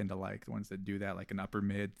ones I tend to like, the ones that do that, like an upper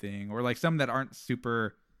mid thing, or like some that aren't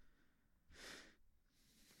super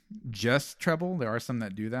just treble. There are some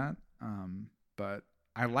that do that, but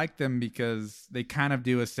I like them because they kind of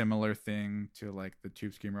do a similar thing to like the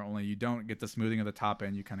tube screamer, only you don't get the smoothing of the top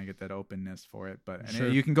end, you kind of get that openness for it, but and Sure.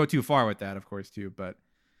 you can go too far with that of course too, but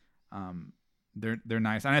they're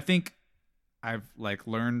nice, and I think I've like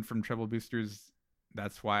learned from treble boosters.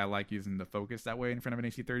 That's why I like using the focus that way in front of an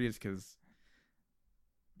AC30, is because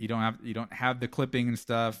you don't have the clipping and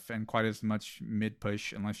stuff and quite as much mid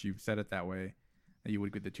push unless you set it that way that you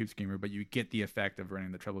would with the Tube Screamer, but you get the effect of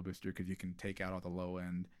running the treble booster because you can take out all the low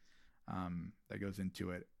end that goes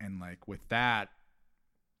into it. And like with that,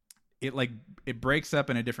 it breaks up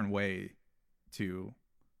in a different way too.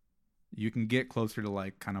 You can get closer to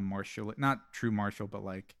like kind of Marshall, not true Marshall, but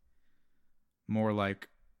like more like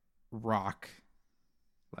rock,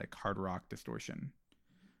 like hard rock distortion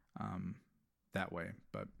that way.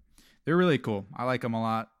 But they're really cool. I like them a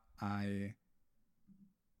lot. I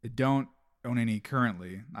don't own any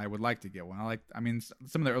currently. I would like to get one.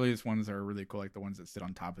 Some of the earliest ones are really cool, like the ones that sit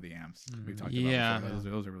on top of the amps we talked about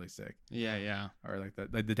before. Those are really sick. Yeah. Or like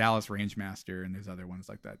the Dallas Rangemaster, and there's other ones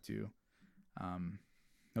like that too.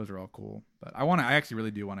 Those are all cool. But I actually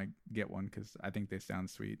really do want to get one because I think they sound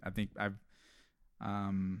sweet. I think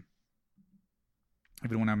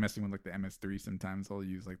even when I'm messing with like the MS3, sometimes I'll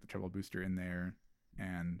use like the treble booster in there,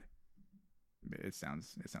 and it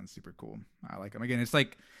sounds super cool. I like them. Again, it's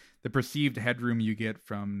like the perceived headroom you get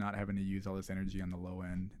from not having to use all this energy on the low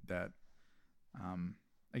end. That,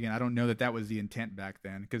 again, I don't know that was the intent back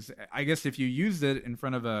then, because I guess if you used it in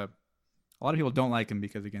front of a lot of people don't like them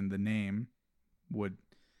because, again, the name would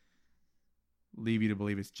leave you to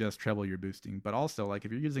believe it's just treble you're boosting. But also, like,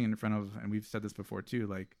 if you're using it in front of, and we've said this before too,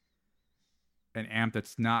 like an amp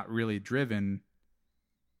that's not really driven,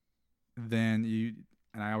 then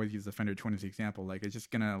and I always use the Fender 20 example, like it's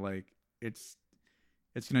just gonna like it's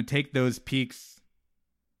gonna take those peaks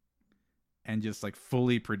and just like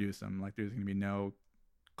fully produce them. Like there's gonna be no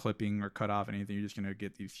clipping or cut off anything. You're just gonna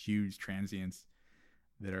get these huge transients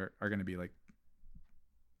that are gonna be like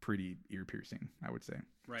pretty ear piercing, I would say.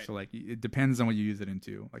 Right. So like it depends on what you use it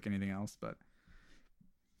into, like anything else. But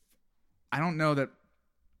I don't know that.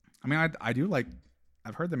 I mean, I do like.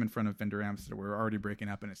 I've heard them in front of Fender amps that were already breaking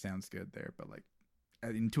up, and it sounds good there. But like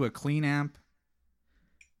into a clean amp,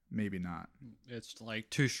 maybe not. It's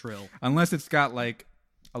like too shrill. Unless it's got like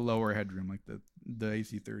a lower headroom, like the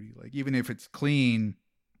AC30. Like even if it's clean,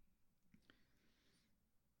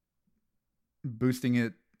 boosting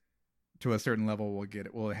it to a certain level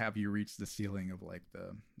will have you reach the ceiling of like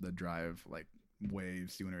the drive like way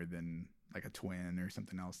sooner than like a twin or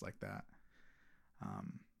something else like that.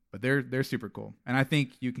 But they're super cool, and I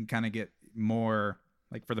think you can kind of get more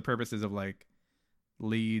like for the purposes of like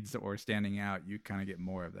leads or standing out, you kind of get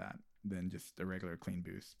more of that than just a regular clean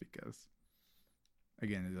boost, because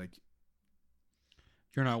again, like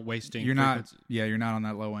you're not wasting. You're not on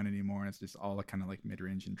that low end anymore. It's just all kind of like mid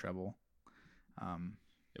range and treble.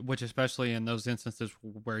 Which, especially in those instances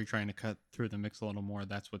where you're trying to cut through the mix a little more,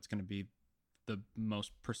 that's what's going to be the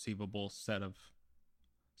most perceivable set of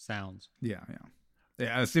sounds. Yeah.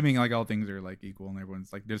 Assuming like all things are like equal and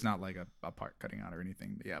everyone's like, there's not like a part cutting out or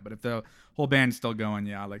anything. But yeah, but if the whole band's still going,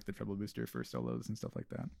 yeah, I like the treble booster for solos and stuff like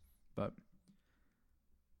that. But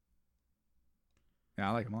yeah,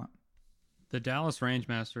 I like them a lot. The Dallas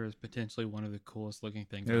Rangemaster is potentially one of the coolest looking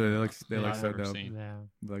things. Yeah, they look I've so ever dope. seen. Yeah.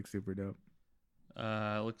 They look super dope.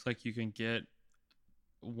 Looks like you can get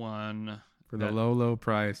one for the low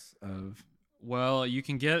price of. Well, you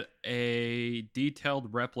can get a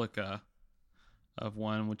detailed replica of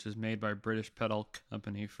one, which is made by British Pedal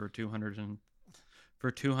Company for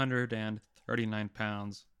 239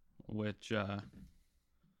 pounds, which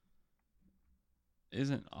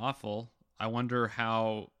isn't awful. I wonder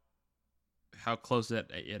how close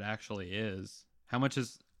it actually is. How much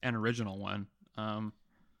is an original one? I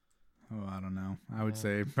don't know. I would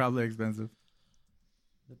say probably expensive.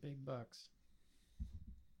 The big bucks.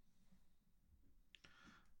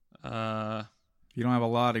 If you don't have a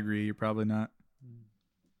law degree, you're probably not.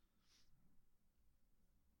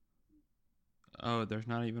 Oh, there's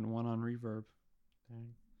not even one on Reverb.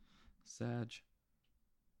 Dang. Sag.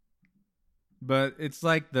 But it's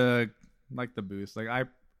like the boost. Like I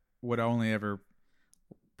would only ever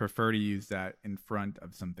prefer to use that in front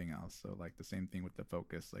of something else. So like the same thing with the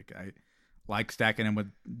Focus. Like I like stacking them with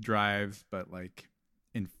drives, but like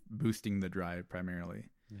in boosting the drive primarily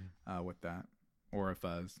with that, or a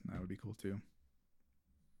fuzz. That would be cool too.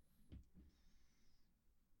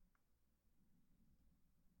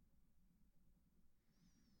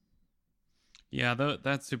 Yeah,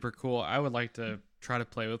 that's super cool. I would like to try to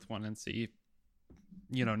play with one and see,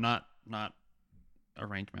 not a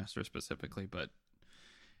Rangemaster specifically, but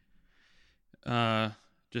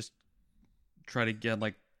just try to get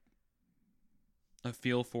like a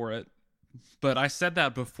feel for it. But I said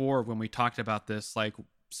that before when we talked about this like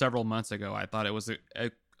several months ago. I thought it was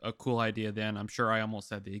a cool idea then. I'm sure I almost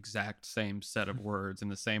said the exact same set of words in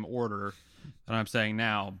the same order that I'm saying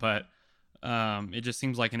now, but It just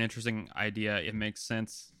seems like an interesting idea. It makes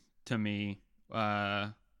sense to me.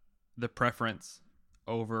 The preference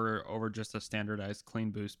over just a standardized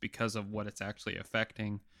clean boost because of what it's actually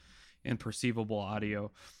affecting in perceivable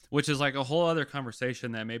audio, which is like a whole other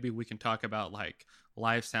conversation that maybe we can talk about, like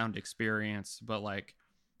live sound experience, but like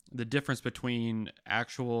the difference between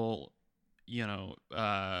actual,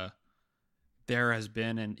 there has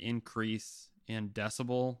been an increase in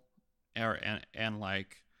decibel and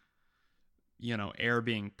like, air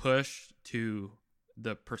being pushed to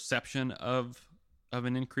the perception of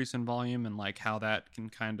an increase in volume, and like how that can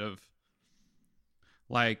kind of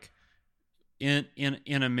like in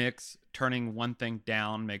a mix, turning one thing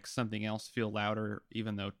down makes something else feel louder,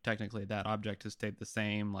 even though technically that object has stayed the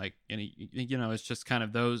same. Like, it's just kind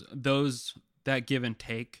of those that give and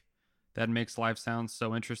take that makes live sounds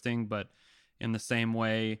so interesting. But in the same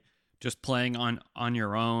way, just playing on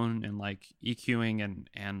your own and like EQing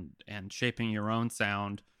and shaping your own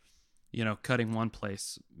sound, cutting one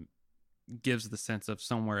place gives the sense of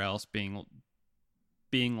somewhere else being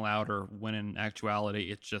louder, when in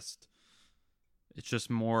actuality it's just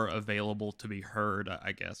more available to be heard,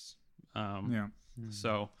 I guess.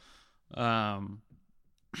 So I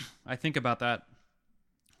think about that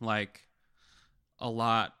like a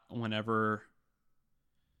lot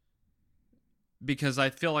because I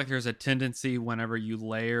feel like there's a tendency whenever you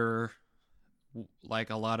layer like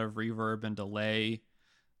a lot of reverb and delay,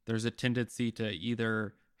 there's a tendency to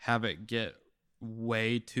either have it get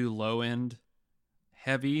way too low end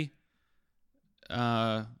heavy,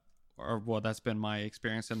 or well, that's been my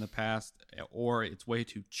experience in the past, or it's way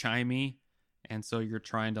too chimey, and so you're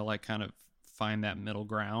trying to like kind of find that middle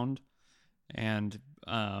ground. And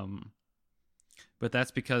but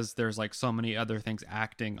that's because there's like so many other things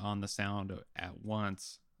acting on the sound at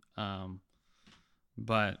once.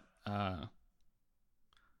 But I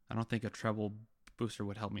don't think a treble booster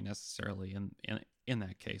would help me necessarily in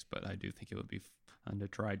that case, but I do think it would be fun to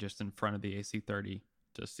try just in front of the AC30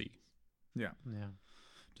 to see. Yeah.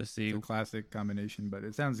 To see. It's a classic combination, but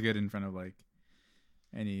it sounds good in front of like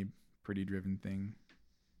any pretty driven thing,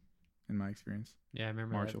 in my experience. Yeah, I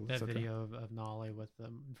remember Marshall, that etc. video of Nolly with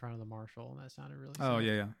them in front of the Marshall, and that sounded really Oh, sick.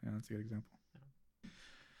 yeah, that's a good example.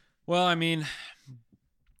 Well, I mean,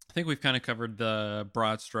 I think we've kind of covered the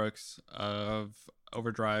broad strokes of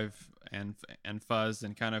Overdrive and Fuzz,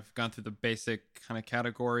 and kind of gone through the basic kind of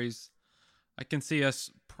categories. I can see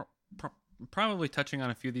us probably touching on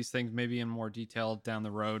a few of these things maybe in more detail down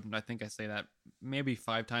the road, and I think I say that maybe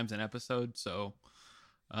 5 times an episode, so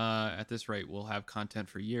at this rate we'll have content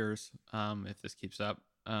for years if this keeps up.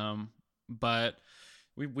 But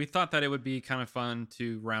we thought that it would be kind of fun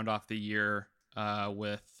to round off the year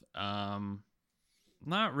with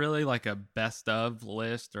not really like a best of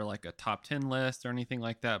list or like a top 10 list or anything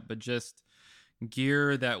like that, but just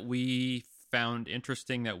gear that we found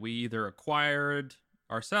interesting, that we either acquired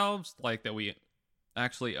ourselves, like that we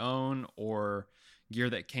actually own, or gear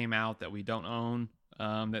that came out that we don't own,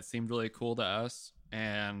 that seemed really cool to us,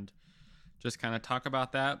 and just kind of talk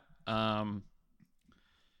about that. I'll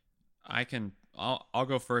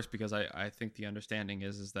go first because I think the understanding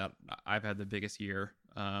is that I've had the biggest year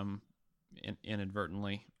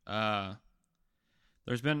inadvertently.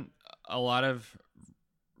 There's been a lot of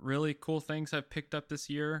really cool things I've picked up this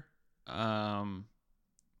year.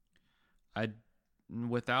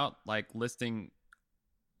 Without like listing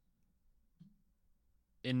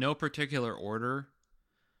in no particular order,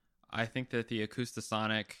 I think that the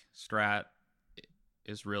Acoustasonic Strat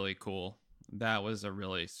is really cool. That was a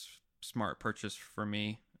really smart purchase for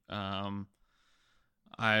me. I've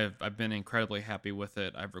been incredibly happy with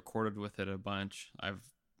it. I've recorded with it a bunch. I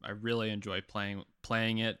really enjoy playing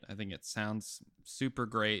it. I think it sounds super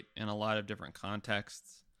great in a lot of different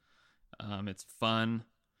contexts. It's fun.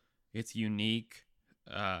 It's unique.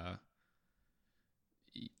 I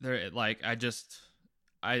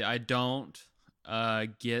don't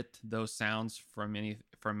get those sounds from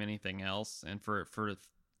anything else, and for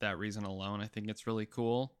that reason alone, I think it's really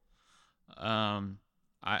cool. I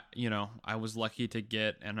was lucky to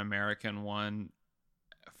get an American one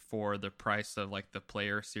for the price of like the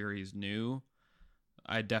Player Series new.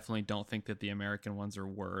 I definitely don't think that the American ones are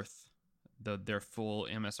worth their full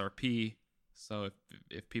MSRP. So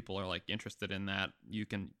if people are like interested in that, you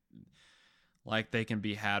can they can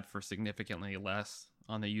be had for significantly less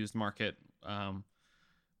on the used market,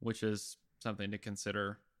 which is something to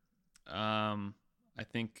consider. I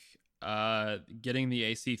think getting the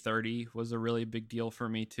AC30 was a really big deal for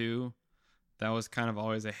me too. That was kind of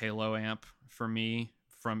always a halo amp for me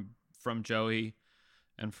from Joey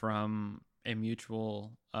and from a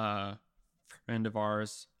mutual friend of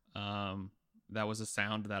ours. That was a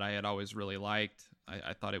sound that I had always really liked.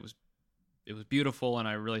 I thought it was beautiful, and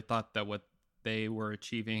I really thought that what they were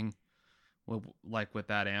achieving with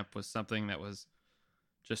that amp was something that was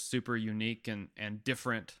just super unique and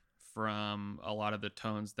different from a lot of the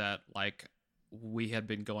tones that like we had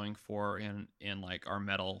been going for in like our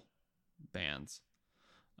metal bands.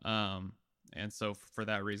 And so for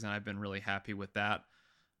that reason, I've been really happy with that.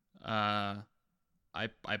 I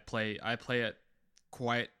play it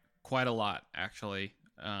quite a lot actually.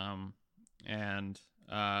 And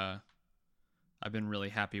I've been really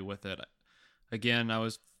happy with it. Again, I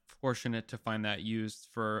was fortunate to find that used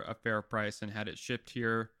for a fair price and had it shipped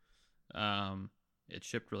here. It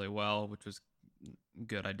shipped really well, which was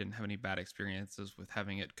good. I didn't have any bad experiences with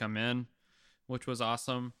having it come in, which was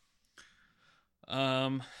awesome.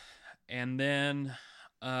 And then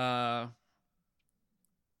I'll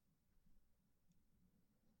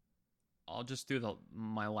just do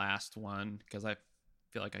my last one because I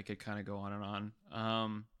feel like I could kind of go on and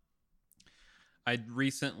on. I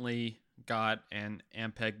recently got an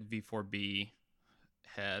Ampeg V4B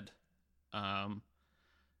head, and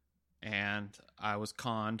I was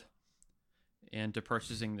conned into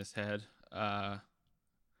purchasing this head by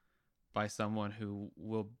someone who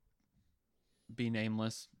will be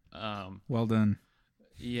nameless. Well done.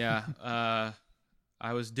 Yeah, I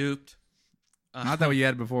was duped. Not that what you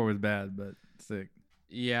had before was bad, but sick.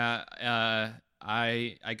 Yeah,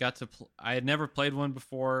 I got to. I had never played one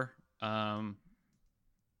before.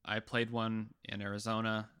 I played one in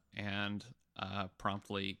Arizona and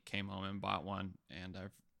promptly came home and bought one, and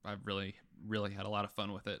I've really had a lot of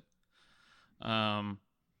fun with it.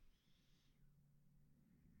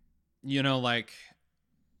 Like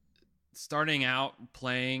starting out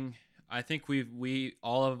playing, I think we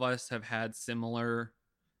all of us have had similar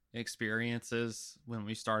experiences when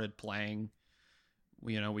we started playing.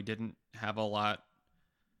 We didn't have a lot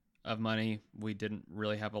of money. We didn't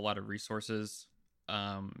really have a lot of resources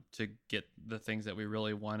to get the things that we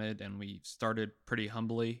really wanted, and we started pretty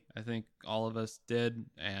humbly. I think all of us did,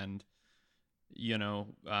 and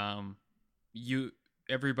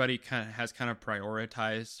everybody has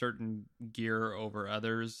prioritized certain gear over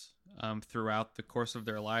others throughout the course of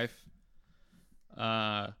their life.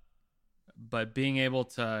 But being able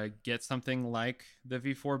to get something like the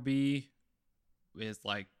V4B is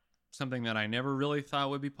like something that I never really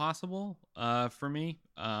thought would be possible for me.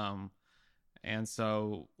 And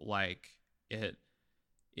so like it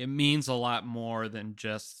means a lot more than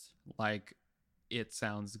just like it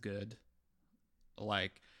sounds good.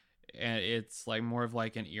 Like, and it's like more of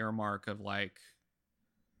like an earmark of like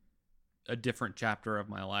a different chapter of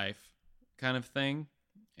my life kind of thing.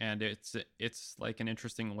 And it's like an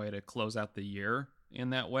interesting way to close out the year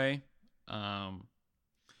in that way. Of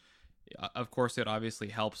course, it obviously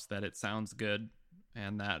helps that it sounds good,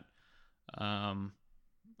 and that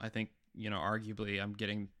I think arguably I'm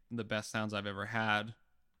getting the best sounds I've ever had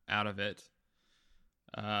out of it.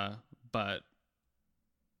 But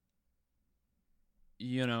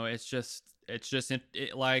it's just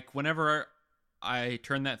like whenever I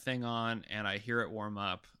turn that thing on and I hear it warm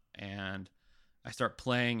up and I start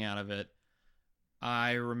playing out of it,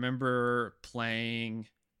 I remember playing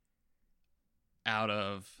out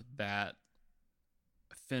of that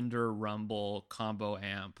Fender Rumble combo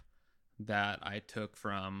amp that I took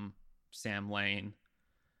from Sam Lane,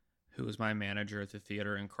 who was my manager at the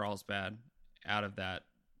theater in Carlsbad, out of that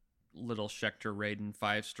little Schecter Raiden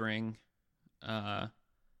 5-string.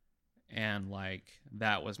 And like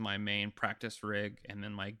that was my main practice rig, and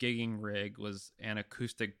then my gigging rig was an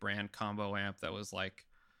acoustic brand combo amp that was like,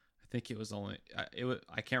 I think it was only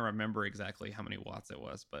I can't remember exactly how many watts it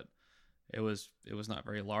was, but it was not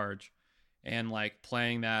very large. And like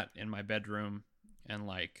playing that in my bedroom, and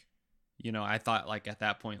like I thought like at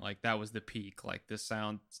that point like that was the peak. Like this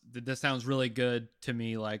sounds really good to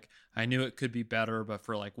me. Like I knew it could be better, but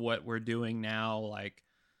for like what we're doing now, like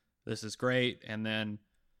this is great. And then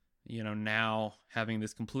now having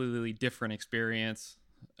this completely different experience,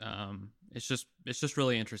 it's just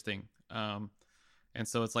really interesting. And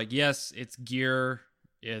so it's like, yes, it's gear,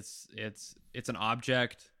 it's an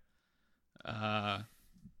object, and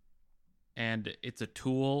it's a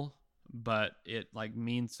tool, but it like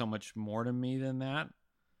means so much more to me than that.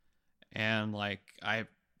 And like I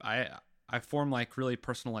form like really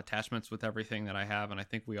personal attachments with everything that I have, and I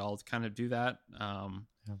think we all kind of do that.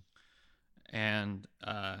 And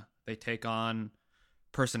they take on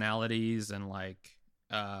personalities, and like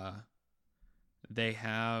they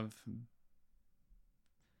have,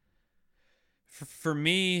 for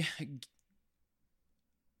me,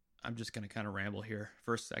 I'm just going to kind of ramble here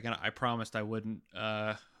for a second. I promised I wouldn't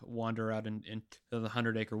wander out into the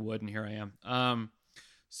 100-acre wood, and here I am.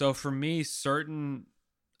 So for me, certain,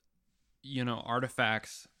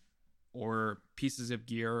 artifacts or pieces of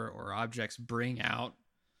gear or objects bring out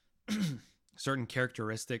certain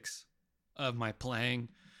characteristics of my playing,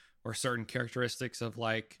 or certain characteristics of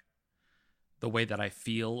like the way that I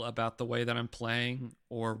feel about the way that I'm playing,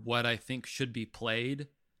 or what I think should be played.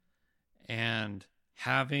 And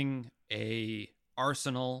having a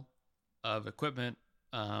arsenal of equipment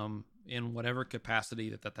in whatever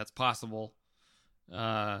capacity that's possible,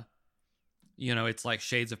 it's like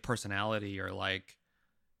shades of personality, or like,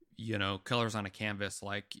 colors on a canvas.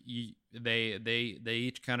 Like they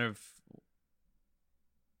each kind of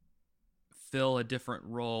fill a different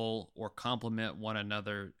role or complement one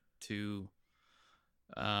another to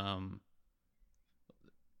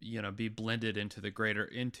be blended into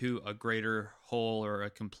a greater whole, or a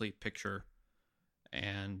complete picture.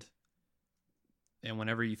 And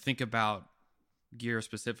whenever you think about gear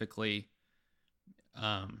specifically,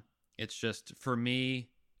 it's just, for me,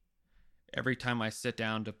 every time I sit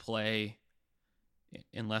down to play,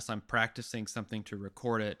 unless I'm practicing something to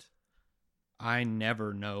record it, I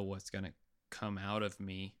never know what's going to come out of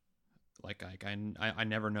me. Like I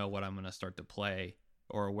never know what I'm going to start to play,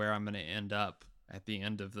 or where I'm going to end up at the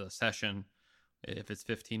end of the session, if it's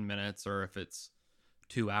 15 minutes or if it's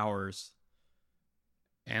 2 hours.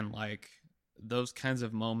 And like those kinds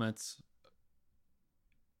of moments,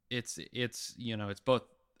 it's both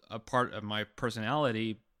a part of my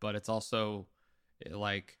personality, but it's also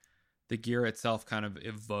like the gear itself kind of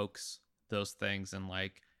evokes those things and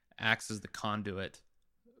like acts as the conduit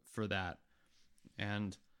for that.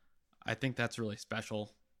 And I think that's really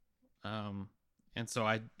special. And so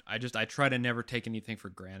I try to never take anything for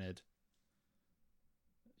granted.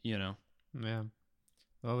 Yeah.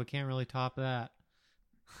 Well, we can't really top that.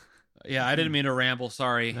 Yeah, I didn't mean to ramble.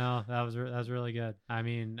 Sorry. No, that was really good. I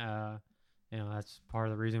mean, that's part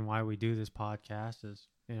of the reason why we do this podcast is,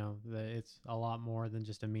 it's a lot more than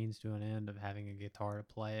just a means to an end of having a guitar to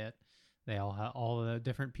play it. They all the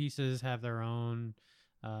different pieces have their own,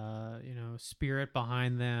 spirit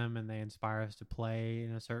behind them, and they inspire us to play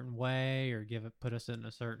in a certain way, or put us in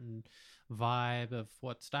a certain vibe of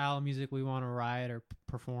what style of music we want to write or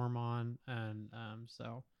perform on. And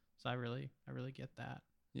so I really get that.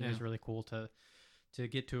 Yeah. And it's really cool to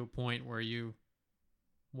get to a point where you,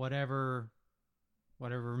 whatever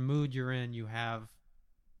mood you're in, you have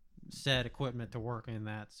said equipment to work in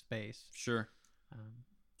that space. Sure.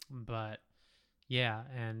 But yeah,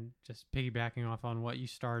 and just piggybacking off on what you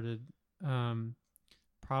started,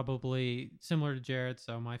 probably similar to Jared.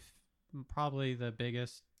 So probably the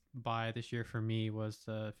biggest buy this year for me was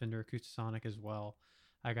the Fender Acoustasonic as well.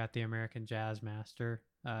 I got the American Jazz Master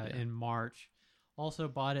in March. Also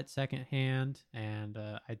bought it secondhand, and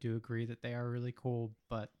I do agree that they are really cool,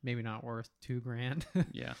 but maybe not worth $2,000.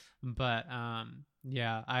 Yeah. But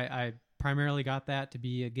I primarily got that to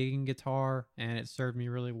be a gigging guitar, and it served me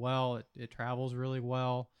really well. It travels really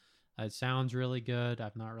well. It sounds really good.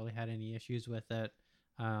 I've not really had any issues with it.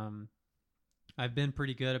 I've been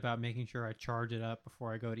pretty good about making sure I charge it up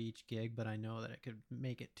before I go to each gig, but I know that it could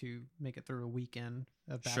make it through a weekend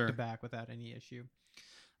of back to back without any issue.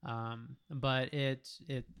 But it's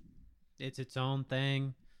its own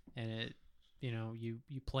thing, and it, you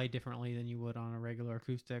play differently than you would on a regular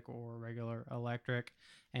acoustic or regular electric.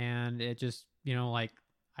 And it just, like,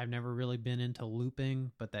 I've never really been into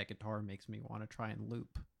looping, but that guitar makes me want to try and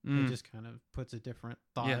loop. It just kind of puts a different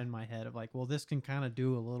thought in my head of like, well, this can kind of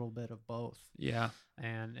do a little bit of both. Yeah.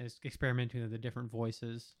 And it's experimenting with the different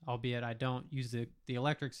voices, albeit I don't use the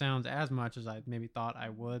electric sounds as much as I maybe thought I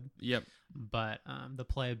would. Yep. But the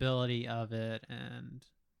playability of it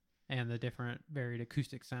and the different varied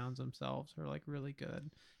acoustic sounds themselves are like really good.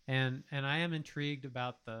 And I am intrigued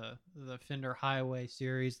about the Fender Highway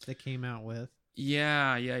series that they came out with.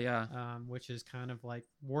 Yeah. Which is kind of like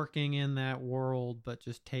working in that world, but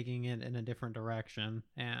just taking it in a different direction.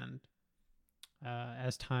 And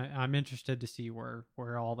as time, I'm interested to see where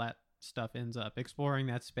all that stuff ends up, exploring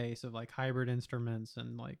that space of like hybrid instruments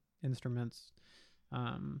and like instruments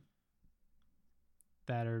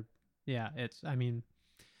that are,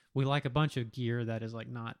 we like a bunch of gear that is like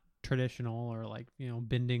not traditional, or like,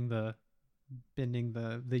 bending the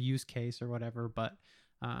use case or whatever. But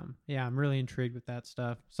I'm really intrigued with that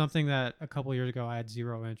stuff. Something that a couple years ago I had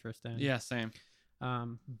zero interest in. Yeah, same.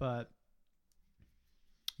 But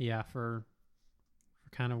yeah, for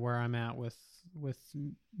kind of where I'm at with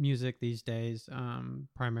music these days,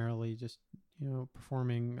 primarily just,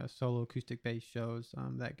 performing solo acoustic bass shows.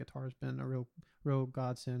 That guitar's been a real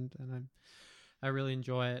godsend, and I really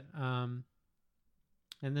enjoy it. And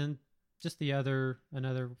then just another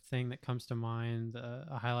thing that comes to mind,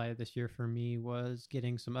 a highlight of this year for me was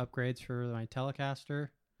getting some upgrades for my Telecaster.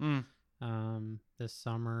 This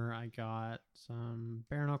summer I got some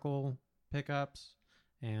bare knuckle pickups,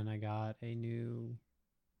 and I got a new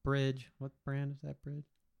bridge. What brand is that bridge?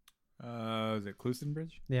 Is it Clusen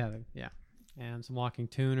Bridge? Yeah. And some locking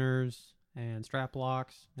tuners and strap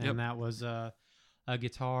locks, and that was a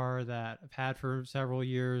guitar that I've had for several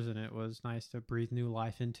years, and it was nice to breathe new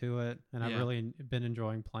life into it. And I've really been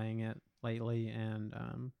enjoying playing it lately, and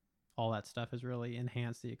all that stuff has really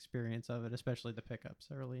enhanced the experience of it, especially the pickups.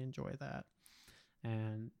 I really enjoy that.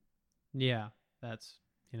 And yeah, that's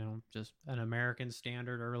just an American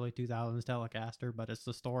standard early 2000s Telecaster, but it's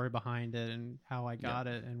the story behind it and how I got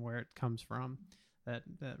it and where it comes from that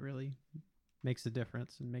really makes a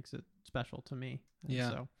difference and makes it special to me. And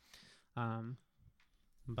so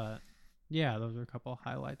but yeah, those are a couple of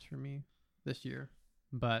highlights for me this year.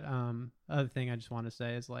 But other thing I just want to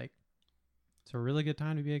say is, like, it's a really good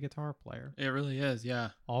time to be a guitar player. It really is. Yeah.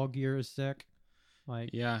 All gear is sick.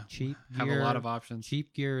 Like, cheap have gear, a lot of options.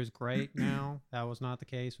 Cheap gear is great now. That was not the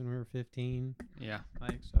case when we were 15. Yeah.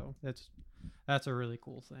 Like, so that's a really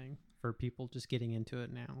cool thing for people just getting into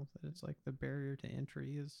it now. That it's like the barrier to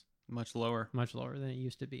entry is much lower than it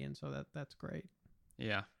used to be, and so that's great.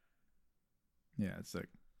 Yeah. Yeah, it's sick.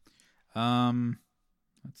 Let's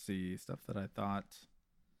see, stuff that I thought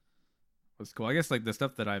was cool. I guess like the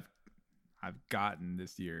stuff that I've gotten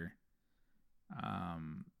this year.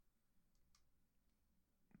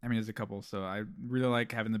 I mean, there's a couple. So I really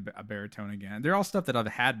like having a baritone again. They're all stuff that I've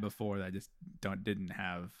had before that I just didn't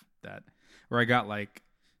have that. Where I got like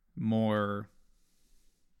more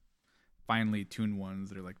finely tuned ones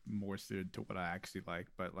that are like more suited to what I actually like.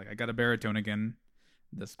 But like I got a baritone again,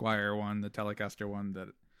 the Squier one, the Telecaster one that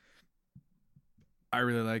I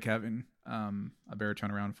really like having a baritone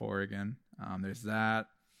around for again. There's that.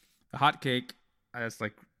 The Hot Cake, that's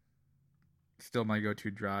like still my go-to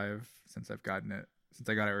drive since I've gotten it. Since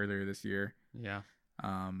I got it earlier this year. Yeah.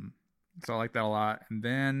 So I like that a lot. And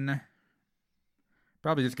then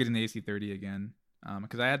probably just getting the AC30 again.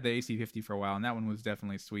 Because I had the AC50 for a while, and that one was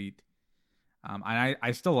definitely sweet. And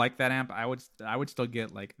I still like that amp. I would still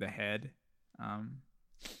get like the head,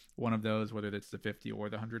 one of those, whether it's the 50 or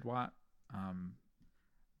the 100 watt.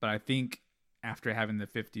 But I think after having the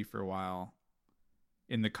 50 for a while,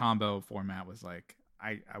 in the combo format was like,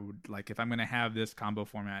 I would like, if I'm going to have this combo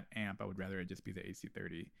format amp, I would rather it just be the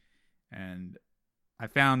AC30. And I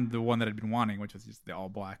found the one that I'd been wanting, which was just the all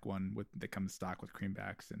black one that comes stock with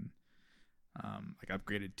creambacks and like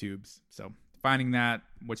upgraded tubes. So finding that,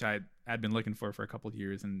 which I had been looking for a couple of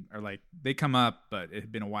years, and are like, they come up, but it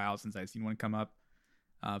had been a while since I'd seen one come up.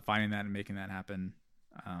 Finding that and making that happen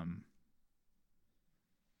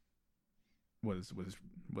was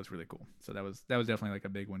really cool. So that was definitely like a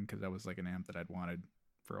big one, because that was like an amp that I'd wanted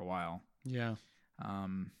for a while. Yeah.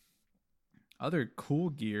 Other cool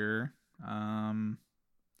gear, it's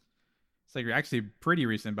like actually pretty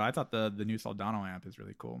recent, but I thought the new Soldano amp is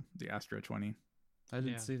really cool, the Astro 20. I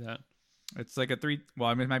didn't see that. It's like it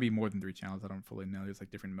might be more than 3 channels, I don't fully know. There's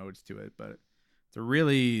like different modes to it, but it's a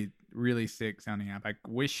really, really sick sounding amp.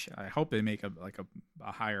 I hope they make a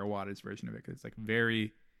higher wattage version of it, because it's like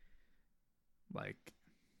very like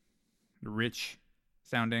rich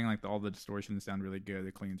sounding, like all the distortions sound really good,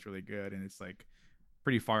 the clean's really good, and it's like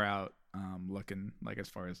pretty far out looking, like as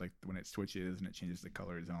far as like when it switches and it changes the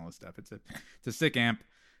colors and all this stuff. It's a sick amp.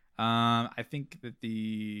 I think that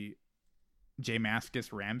the J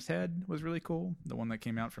Mascis Ram's Head was really cool. The one that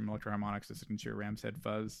came out from Electro Harmonix, the signature Ram's Head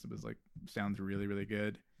fuzz, was like, sounds really, really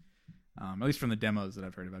good. At least from the demos that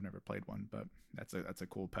I've heard of. I've never played one, but that's a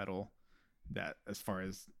cool pedal that, as far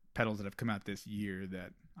as pedals that have come out this year,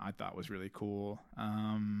 that I thought was really cool.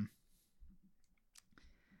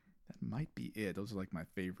 That might be it. Those are like my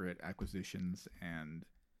favorite acquisitions, and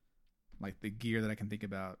like the gear that I can think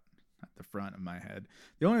about at the front of my head.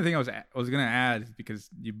 The only thing I was gonna add, because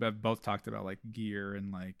you both talked about like gear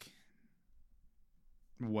and like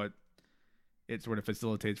what it sort of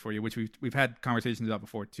facilitates for you, which we've had conversations about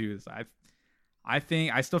before too, is I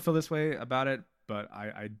think I still feel this way about it, but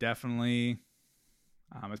I definitely,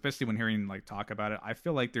 especially when hearing like talk about it, I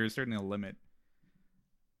feel like there's certainly a limit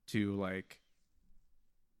to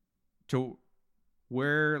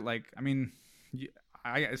where, like, I mean,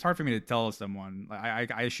 it's hard for me to tell someone, I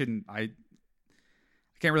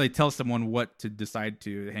can't really tell someone what to decide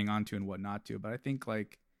to hang on to and what not to, but I think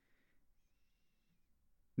like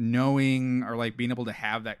knowing, or like being able to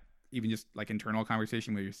have that even just like internal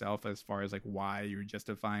conversation with yourself as far as like why you're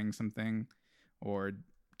justifying something or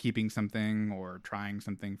keeping something or trying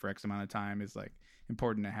something for X amount of time is like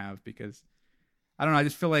important to have, because I don't know, I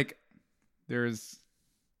just feel like there's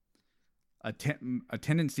a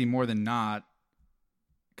tendency more than not,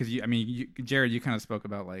 because Jared, you kind of spoke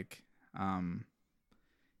about like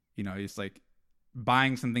it's like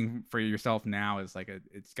buying something for yourself now is like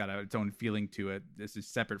it's got its own feeling to it. This is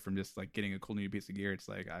separate from just like getting a cool new piece of gear. It's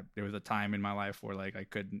like there was a time in my life where like I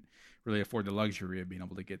couldn't really afford the luxury of being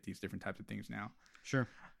able to get these different types of things now. Sure.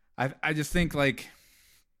 I just think like,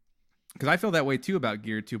 because I feel that way too about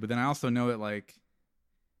gear too, but then I also know that like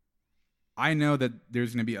I know that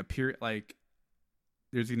there's going to be a period, like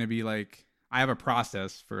there's going to be like, I have a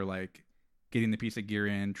process for like getting the piece of gear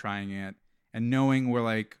in, trying it, and knowing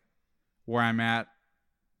where I'm at.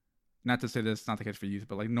 Not to say this, not the case for you,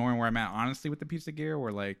 but like knowing where I'm at honestly with the piece of gear,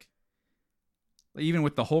 where like even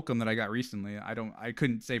with the Holcomb that I got recently, I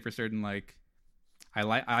couldn't say for certain like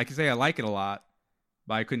I could say I like it a lot,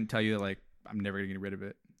 but I couldn't tell you that like I'm never gonna get rid of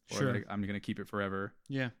it, or Sure. like I'm gonna keep it forever.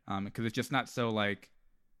 Yeah. Because it's just not so like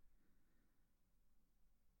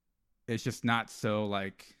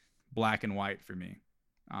black and white for me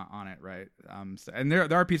on it, right? So, and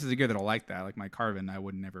there are pieces of gear that are like that, like my Carvin, I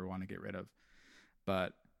would never want to get rid of,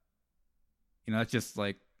 but that's just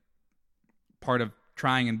like part of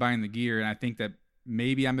trying and buying the gear. And I think that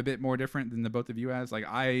maybe I'm a bit more different than the both of you as. Like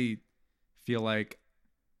I feel like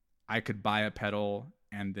I could buy a pedal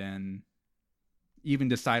and then even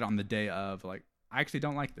decide on the day of like, I actually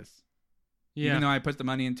don't like this. Yeah. Even though I put the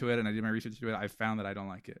money into it and I did my research to it, I found that I don't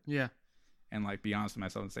like it. Yeah. And like be honest with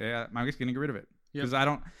myself and say, yeah, I'm just gonna get rid of it. Because Yep. I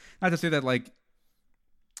don't, not to say that like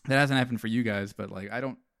that hasn't happened for you guys, but like I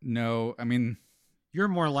don't know. I mean, You're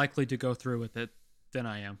more likely to go through with it than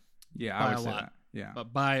I am. yeah, By I would a say lot. that. Yeah.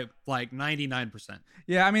 But by like 99%.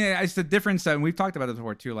 Yeah, I mean, it's the difference, and we've talked about this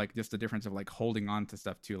before too, like just the difference of like holding on to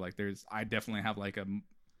stuff too. Like I definitely have like a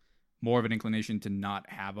more of an inclination to not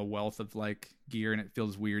have a wealth of like gear, and it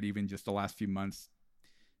feels weird even just the last few months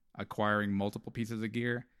acquiring multiple pieces of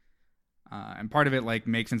gear. And part of it like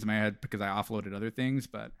makes sense in my head because I offloaded other things,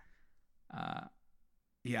 but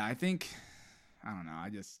yeah, I think, I don't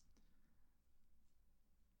know,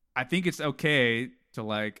 I think it's okay to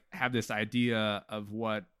like have this idea of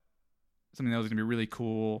what something that was gonna be really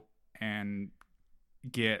cool and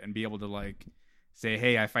get and be able to like say,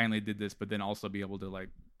 hey, I finally did this, but then also be able to like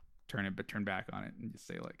turn back on it and just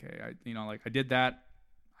say like, hey, I did that.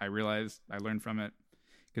 I realized I learned from it.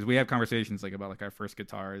 Because we have conversations like about like our first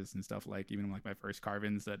guitars and stuff, like even like my first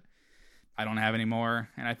Carvins that I don't have anymore.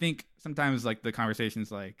 And I think sometimes like the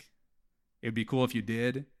conversations like it'd be cool if you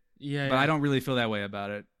did, but I don't really feel that way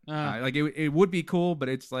about it. Like it would be cool, but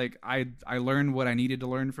it's like I learned what I needed to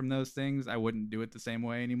learn from those things. I wouldn't do it the same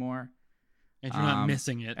way anymore. And you're not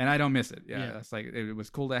missing it. And I don't miss it. Yeah. It's like it was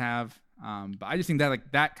cool to have. But I just think that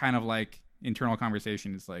like that kind of like internal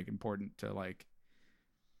conversation is like important to like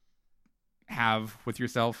have with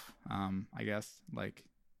yourself. I guess like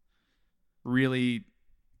really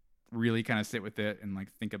kind of sit with it and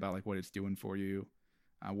like think about like what it's doing for you,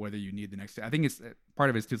 whether you need the next. I think it's part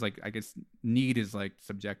of it too is like I guess need is like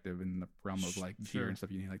subjective in the realm of like gear and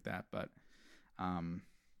stuff you need like that, but I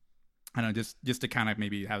don't know, just to kind of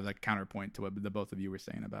maybe have like counterpoint to what the both of you were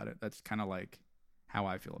saying about it. That's kind of like how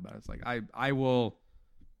I feel about it. It's like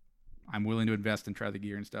I'm willing to invest and try the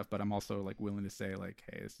gear and stuff, but I'm also like willing to say like,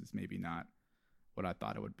 hey, this is maybe not what I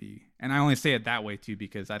thought it would be. And I only say it that way too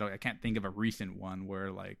because I can't think of a recent one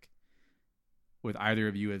where like with either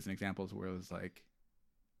of you as an examples where it was like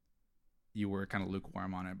you were kind of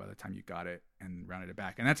lukewarm on it by the time you got it and rounded it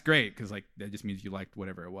back. And that's great because like that just means you liked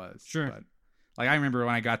whatever it was. Sure. But like I remember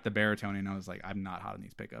when I got the baritone and I was like, I'm not hot on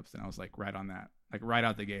these pickups, and I was like right on that, like right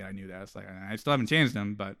out the gate I knew that. It's like I still haven't changed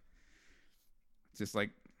them, but it's just like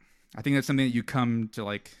I think that's something that you come to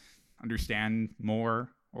like understand more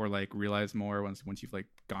or like realize more once you've like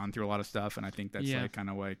gone through a lot of stuff. And I think that's like kind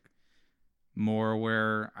of like more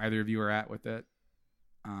where either of you are at with it.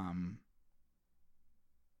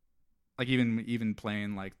 Like even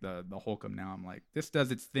playing like the Holcomb now, I'm like, this does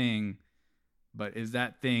its thing, but is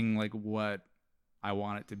that thing like what I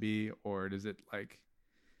want it to be, or does it like,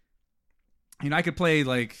 I could play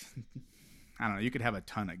like, I don't know, you could have a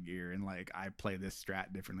ton of gear and like I play this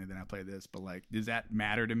strat differently than I play this, but like does that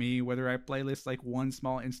matter to me whether I play this like one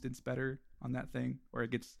small instance better on that thing or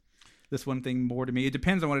it gets this one thing more to me? It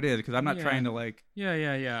depends on what it is, because I'm not trying to like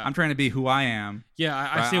I'm trying to be who I am.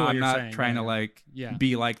 I see what you're saying. I'm not trying to like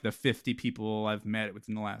be like the 50 people I've met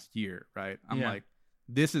within the last year, right? I'm like,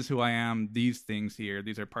 this is who I am, these things here,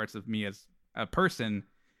 these are parts of me as a person,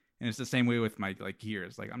 And it's the same way with my like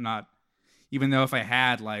gears. Like I'm not, even though if I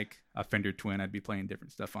had like a Fender Twin, I'd be playing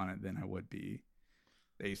different stuff on it than I would be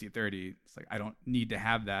the AC30. It's like I don't need to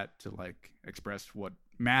have that to like express what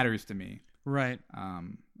matters to me. Right.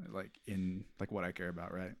 Like in like what I care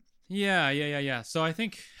about, right? Yeah. So I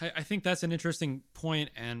think that's an interesting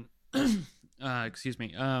point, and excuse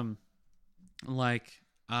me. Like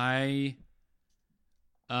I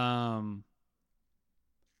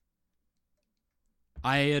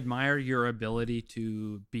admire your ability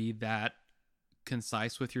to be that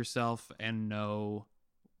concise with yourself and know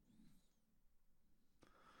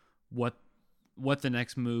what the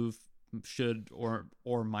next move should or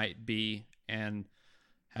might be, and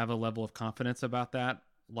have a level of confidence about that,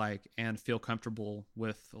 like, and feel comfortable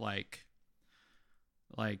with like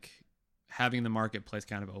having the marketplace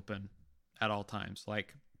kind of open at all times.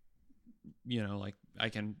 Like, you know, like I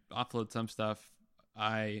can offload some stuff,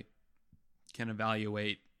 I can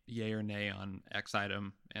evaluate yay or nay on X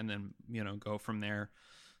item, and then, you know, go from there.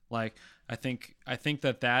 Like I think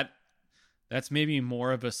that's maybe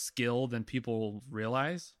more of a skill than people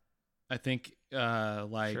realize. I think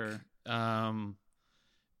like Sure.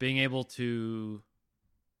 Being able to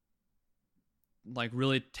like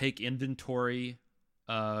really take inventory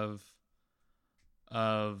of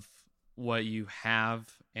what you have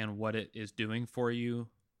and what it is doing for you.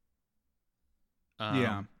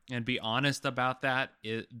 Yeah. And be honest about that.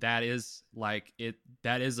 That is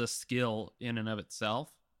a skill in and of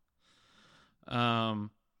itself. I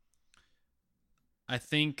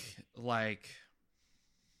think like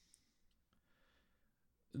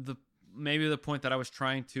maybe the point that I was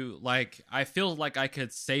trying to, like, I feel like I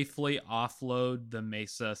could safely offload the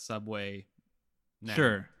Mesa Subway now.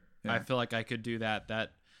 Sure. Yeah. I feel like I could do that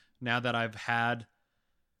now that I've had,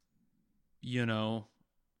 you know,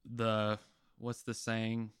 what's the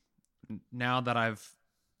saying? Now that I've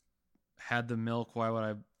had the milk, why would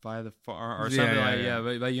I buy the far or something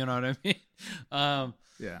but you know what I mean?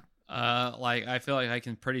 Yeah. Like I feel like I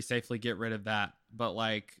can pretty safely get rid of that. But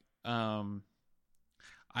like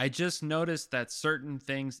I just noticed that certain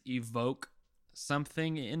things evoke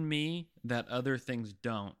something in me that other things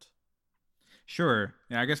don't. Sure.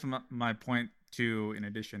 Yeah, I guess my point too, in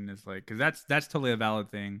addition, is like, because that's totally a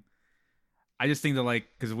valid thing. I just think that like,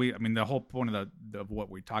 because the whole point of what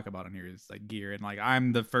we talk about on here is like gear, and like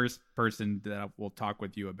I'm the first person that will talk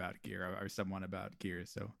with you about gear, or someone about gear.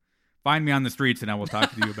 So find me on the streets and I will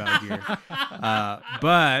talk to you about gear.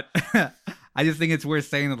 But I just think it's worth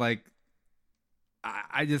saying that like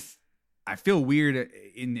I feel weird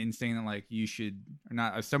in saying that like you should or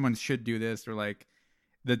not, or someone should do this, or like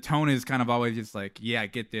the tone is kind of always just like, yeah,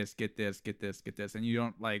 get this, and you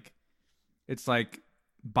don't like. It's like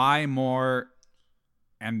buy more,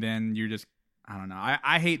 and then you're just, I don't know.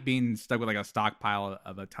 I hate being stuck with like a stockpile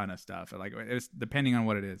of a ton of stuff. Like it's depending on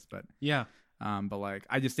what it is, but yeah. But like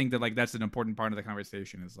I just think that like that's an important part of the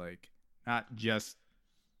conversation, is like not just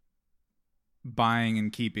buying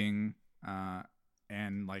and keeping,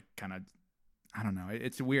 and like kind of, I don't know.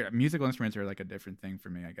 It's weird. Musical instruments are like a different thing for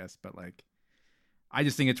me, I guess. But like, I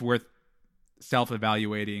just think it's worth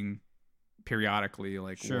self-evaluating periodically,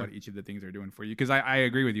 like Sure. what each of the things are doing for you. Because I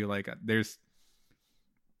agree with you. Like there's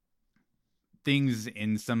things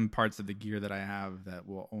in some parts of the gear that I have that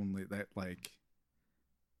will only, that like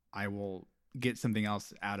I will get something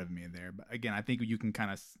else out of me there. But again, I think you can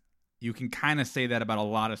kind of say that about a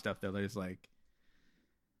lot of stuff, though. There's like,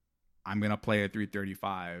 I'm gonna play a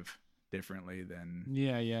 335 differently than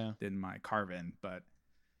my Carvin, but,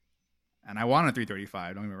 and I want a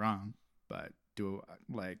 335, don't get me wrong, but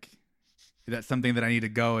is that something that I need to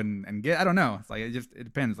go and get? I don't know. It's like, it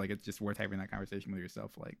depends. Like, it's just worth having that conversation with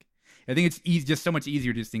yourself. Like, I think it's just so much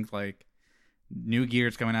easier to just think like, new gear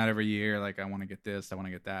is coming out every year. Like, I want to get this, I want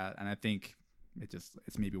to get that. And I think it's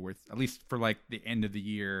maybe worth, at least for like the end of the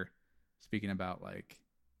year, speaking about like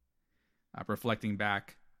reflecting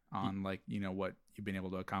back on like, you know, what you've been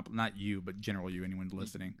able to accomplish, not you, but general you, anyone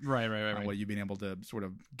listening, Right. what you've been able to sort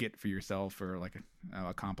of get for yourself, or like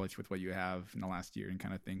accomplish with what you have in the last year, and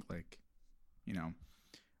kind of think like, you know,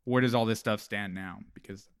 where does all this stuff stand now?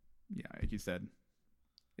 Because yeah, like you said,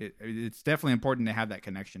 it's definitely important to have that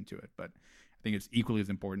connection to it, but I think it's equally as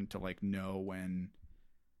important to like know when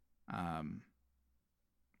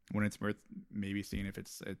it's worth maybe seeing if it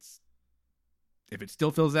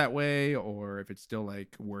still feels that way, or if it's still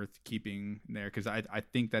like worth keeping there. Because I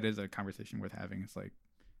think that is a conversation worth having. It's like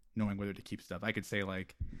knowing whether to keep stuff. I could say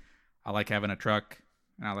like, I like having a truck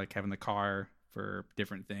and I like having the car for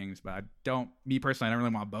different things, but me personally, I don't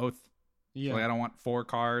really want both. Yeah. So like, I don't want 4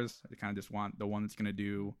 cars. I kind of just want the one that's going to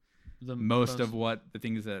do the most of what the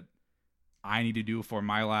things that I need to do for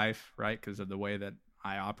my life, right? Because of the way that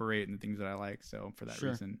I operate and the things that I like. So for that Sure.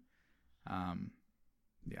 reason,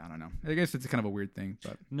 yeah, I don't know. I guess it's kind of a weird thing,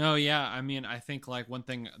 but No, yeah. I mean, I think like one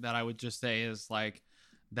thing that I would just say is like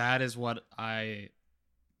that is what I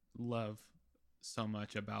love so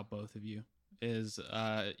much about both of you is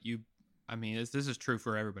you. I mean, this is true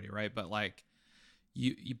for everybody, right? But like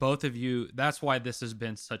you both of you, that's why this has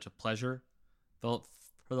been such a pleasure. For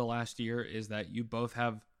the last year is that you both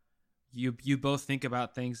have you both think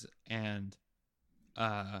about things and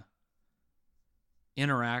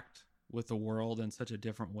interact with the world in such a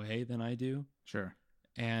different way than I do. sure.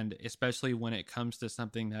 And especially when it comes to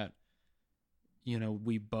something that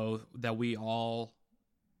we all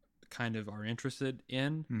kind of are interested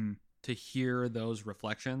in, Mm-hmm. to hear those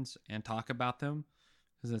reflections and talk about them,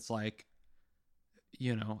 because it's like,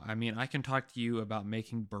 I mean, I can talk to you about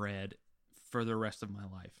making bread for the rest of my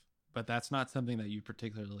life, but that's not something that you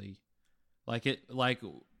particularly like.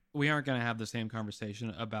 We aren't going to have the same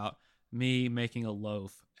conversation about me making a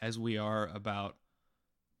loaf as we are about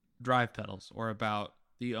drive pedals or about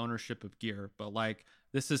the ownership of gear. But like,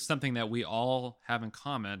 this is something that we all have in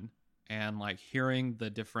common, and like hearing the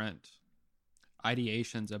different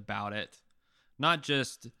ideations about it, not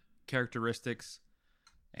just characteristics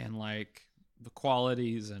and like the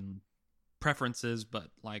qualities and preferences, but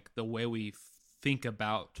like the way we think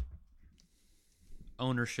about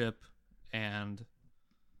ownership and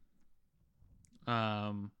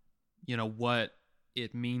what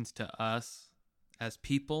it means to us as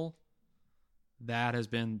people. That has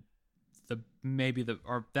been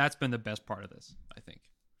that's been the best part of this, I think,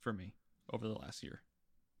 for me over the last year.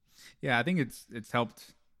 Yeah, I think it's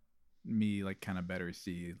helped me like kind of better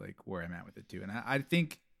see like where I'm at with it too, and I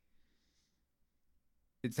think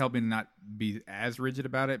it's helping not be as rigid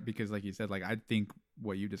about it, because like you said, like I think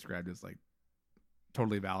what you described is like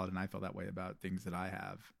totally valid, and I feel that way about things that I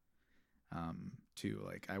have too.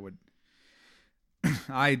 Like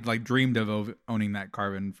I like dreamed of owning that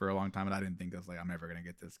Carbon for a long time, and I didn't think I was like, I'm never gonna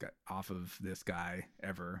get this guy off of this guy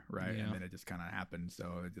ever, right? Yeah. And then it just kind of happened,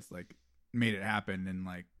 so it just like made it happen, and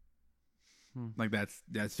like like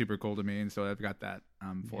that's super cool to me, and so I've got that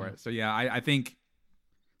for it. So yeah, I think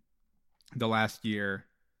the last year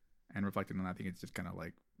and reflecting on that, I think it's just kind of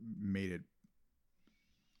like made it.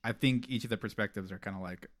 I think each of the perspectives are kind of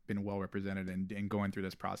like been well represented, and going through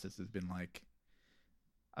this process has been like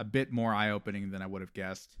a bit more eye-opening than I would have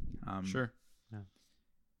guessed. Sure. Yeah.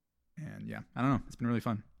 And yeah, I don't know. It's been really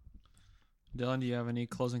fun. Dylan, do you have any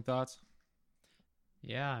closing thoughts?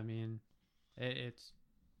 Yeah, I mean, it's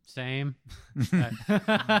same.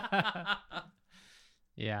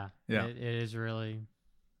 Yeah. It is really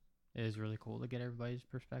cool to get everybody's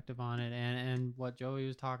perspective on it, and what Joey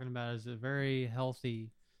was talking about is a very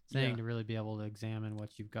healthy thing to really be able to examine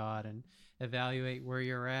what you've got and evaluate where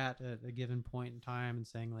you're at a given point in time, and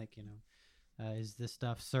saying like, is this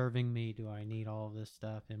stuff serving me? Do I need all of this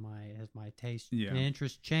stuff? Has my taste and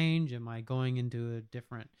interest changed? Am I going into a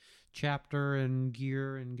different chapter in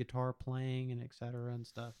gear and guitar playing and etc. and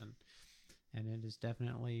stuff? And it is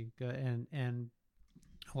definitely good, and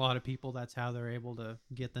a lot of people, that's how they're able to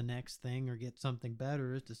get the next thing or get something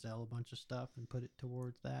better, is to sell a bunch of stuff and put it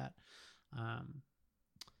towards that.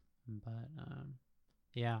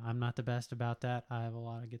 Yeah, I'm not the best about that. I have a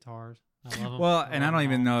lot of guitars. I love them. Well, and I don't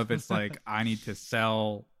even know if it's like I need to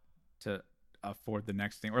sell to afford the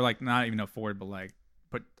next thing, or like not even afford, but like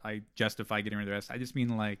I justify getting rid of the rest. I just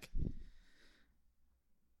mean like,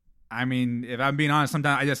 if I'm being honest,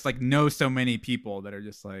 sometimes I just like know so many people that are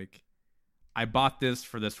just like, I bought this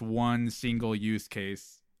for this one single use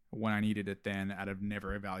case when I needed it then. I'd have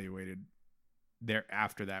never evaluated there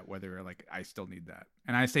after that whether like I still need that.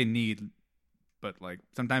 And I say need, but like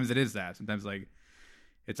sometimes it is that. Sometimes like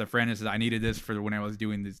it's a friend who says, I needed this for when I was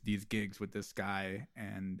doing these gigs with this guy,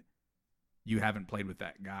 and you haven't played with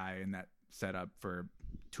that guy and that setup for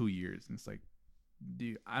 2 years. And it's like,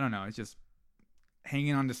 I don't know. It's just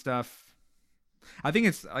hanging on to stuff. I think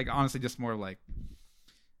it's like honestly just more like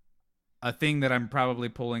a thing that I'm probably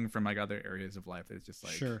pulling from like other areas of life. It's just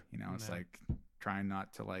like, it's like trying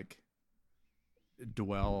not to like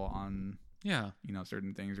dwell on,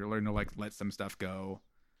 certain things, or learn to like let some stuff go.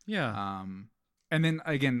 Yeah. And then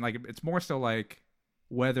again, like it's more so like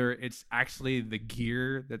whether it's actually the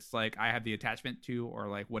gear that's like I have the attachment to, or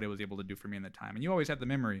like what it was able to do for me in the time. And you always have the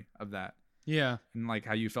memory of that. Yeah. And like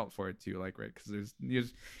how you felt for it too, like, right? Because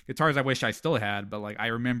there's guitars I wish I still had, but like I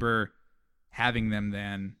remember having them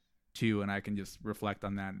then too, and I can just reflect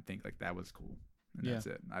on that and think like that was cool, and that's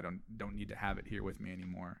it. I don't need to have it here with me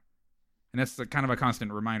anymore. And that's kind of a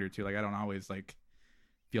constant reminder too. Like I don't always like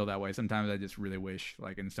feel that way. Sometimes I just really wish,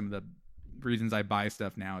 like in some of the reasons I buy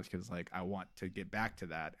stuff now is because like I want to get back to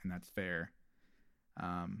that, and that's fair.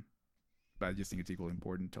 But I just think it's equally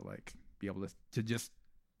important to like be able to just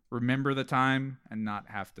remember the time and not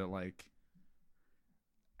have to like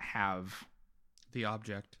have the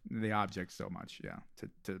object so much. Yeah.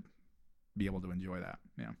 To be able to enjoy that.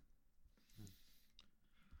 Yeah.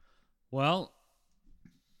 Well,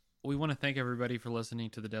 we want to thank everybody for listening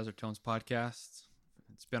to the Desert Tones podcast.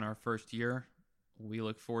 It's been our first year. We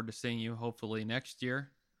look forward to seeing you hopefully next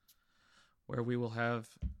year, where we will have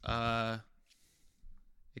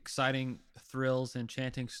exciting thrills,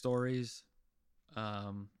 enchanting stories,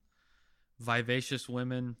 vivacious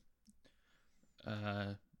women,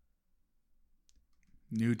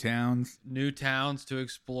 new towns to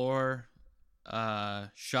explore,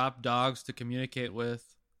 shop dogs to communicate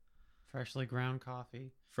with, freshly ground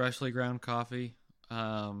coffee,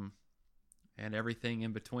 and everything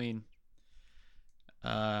in between.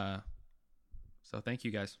 So thank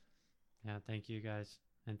you guys. Yeah, thank you guys.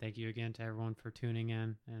 And thank you again to everyone for tuning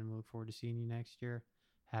in, and we look forward to seeing you next year.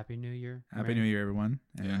 Happy New Year. Happy New Year, everyone.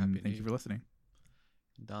 And Yeah, Happy New thank you Year. for listening.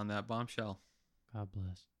 Don that bombshell. God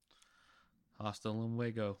bless. Hasta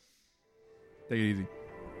luego. Take it easy.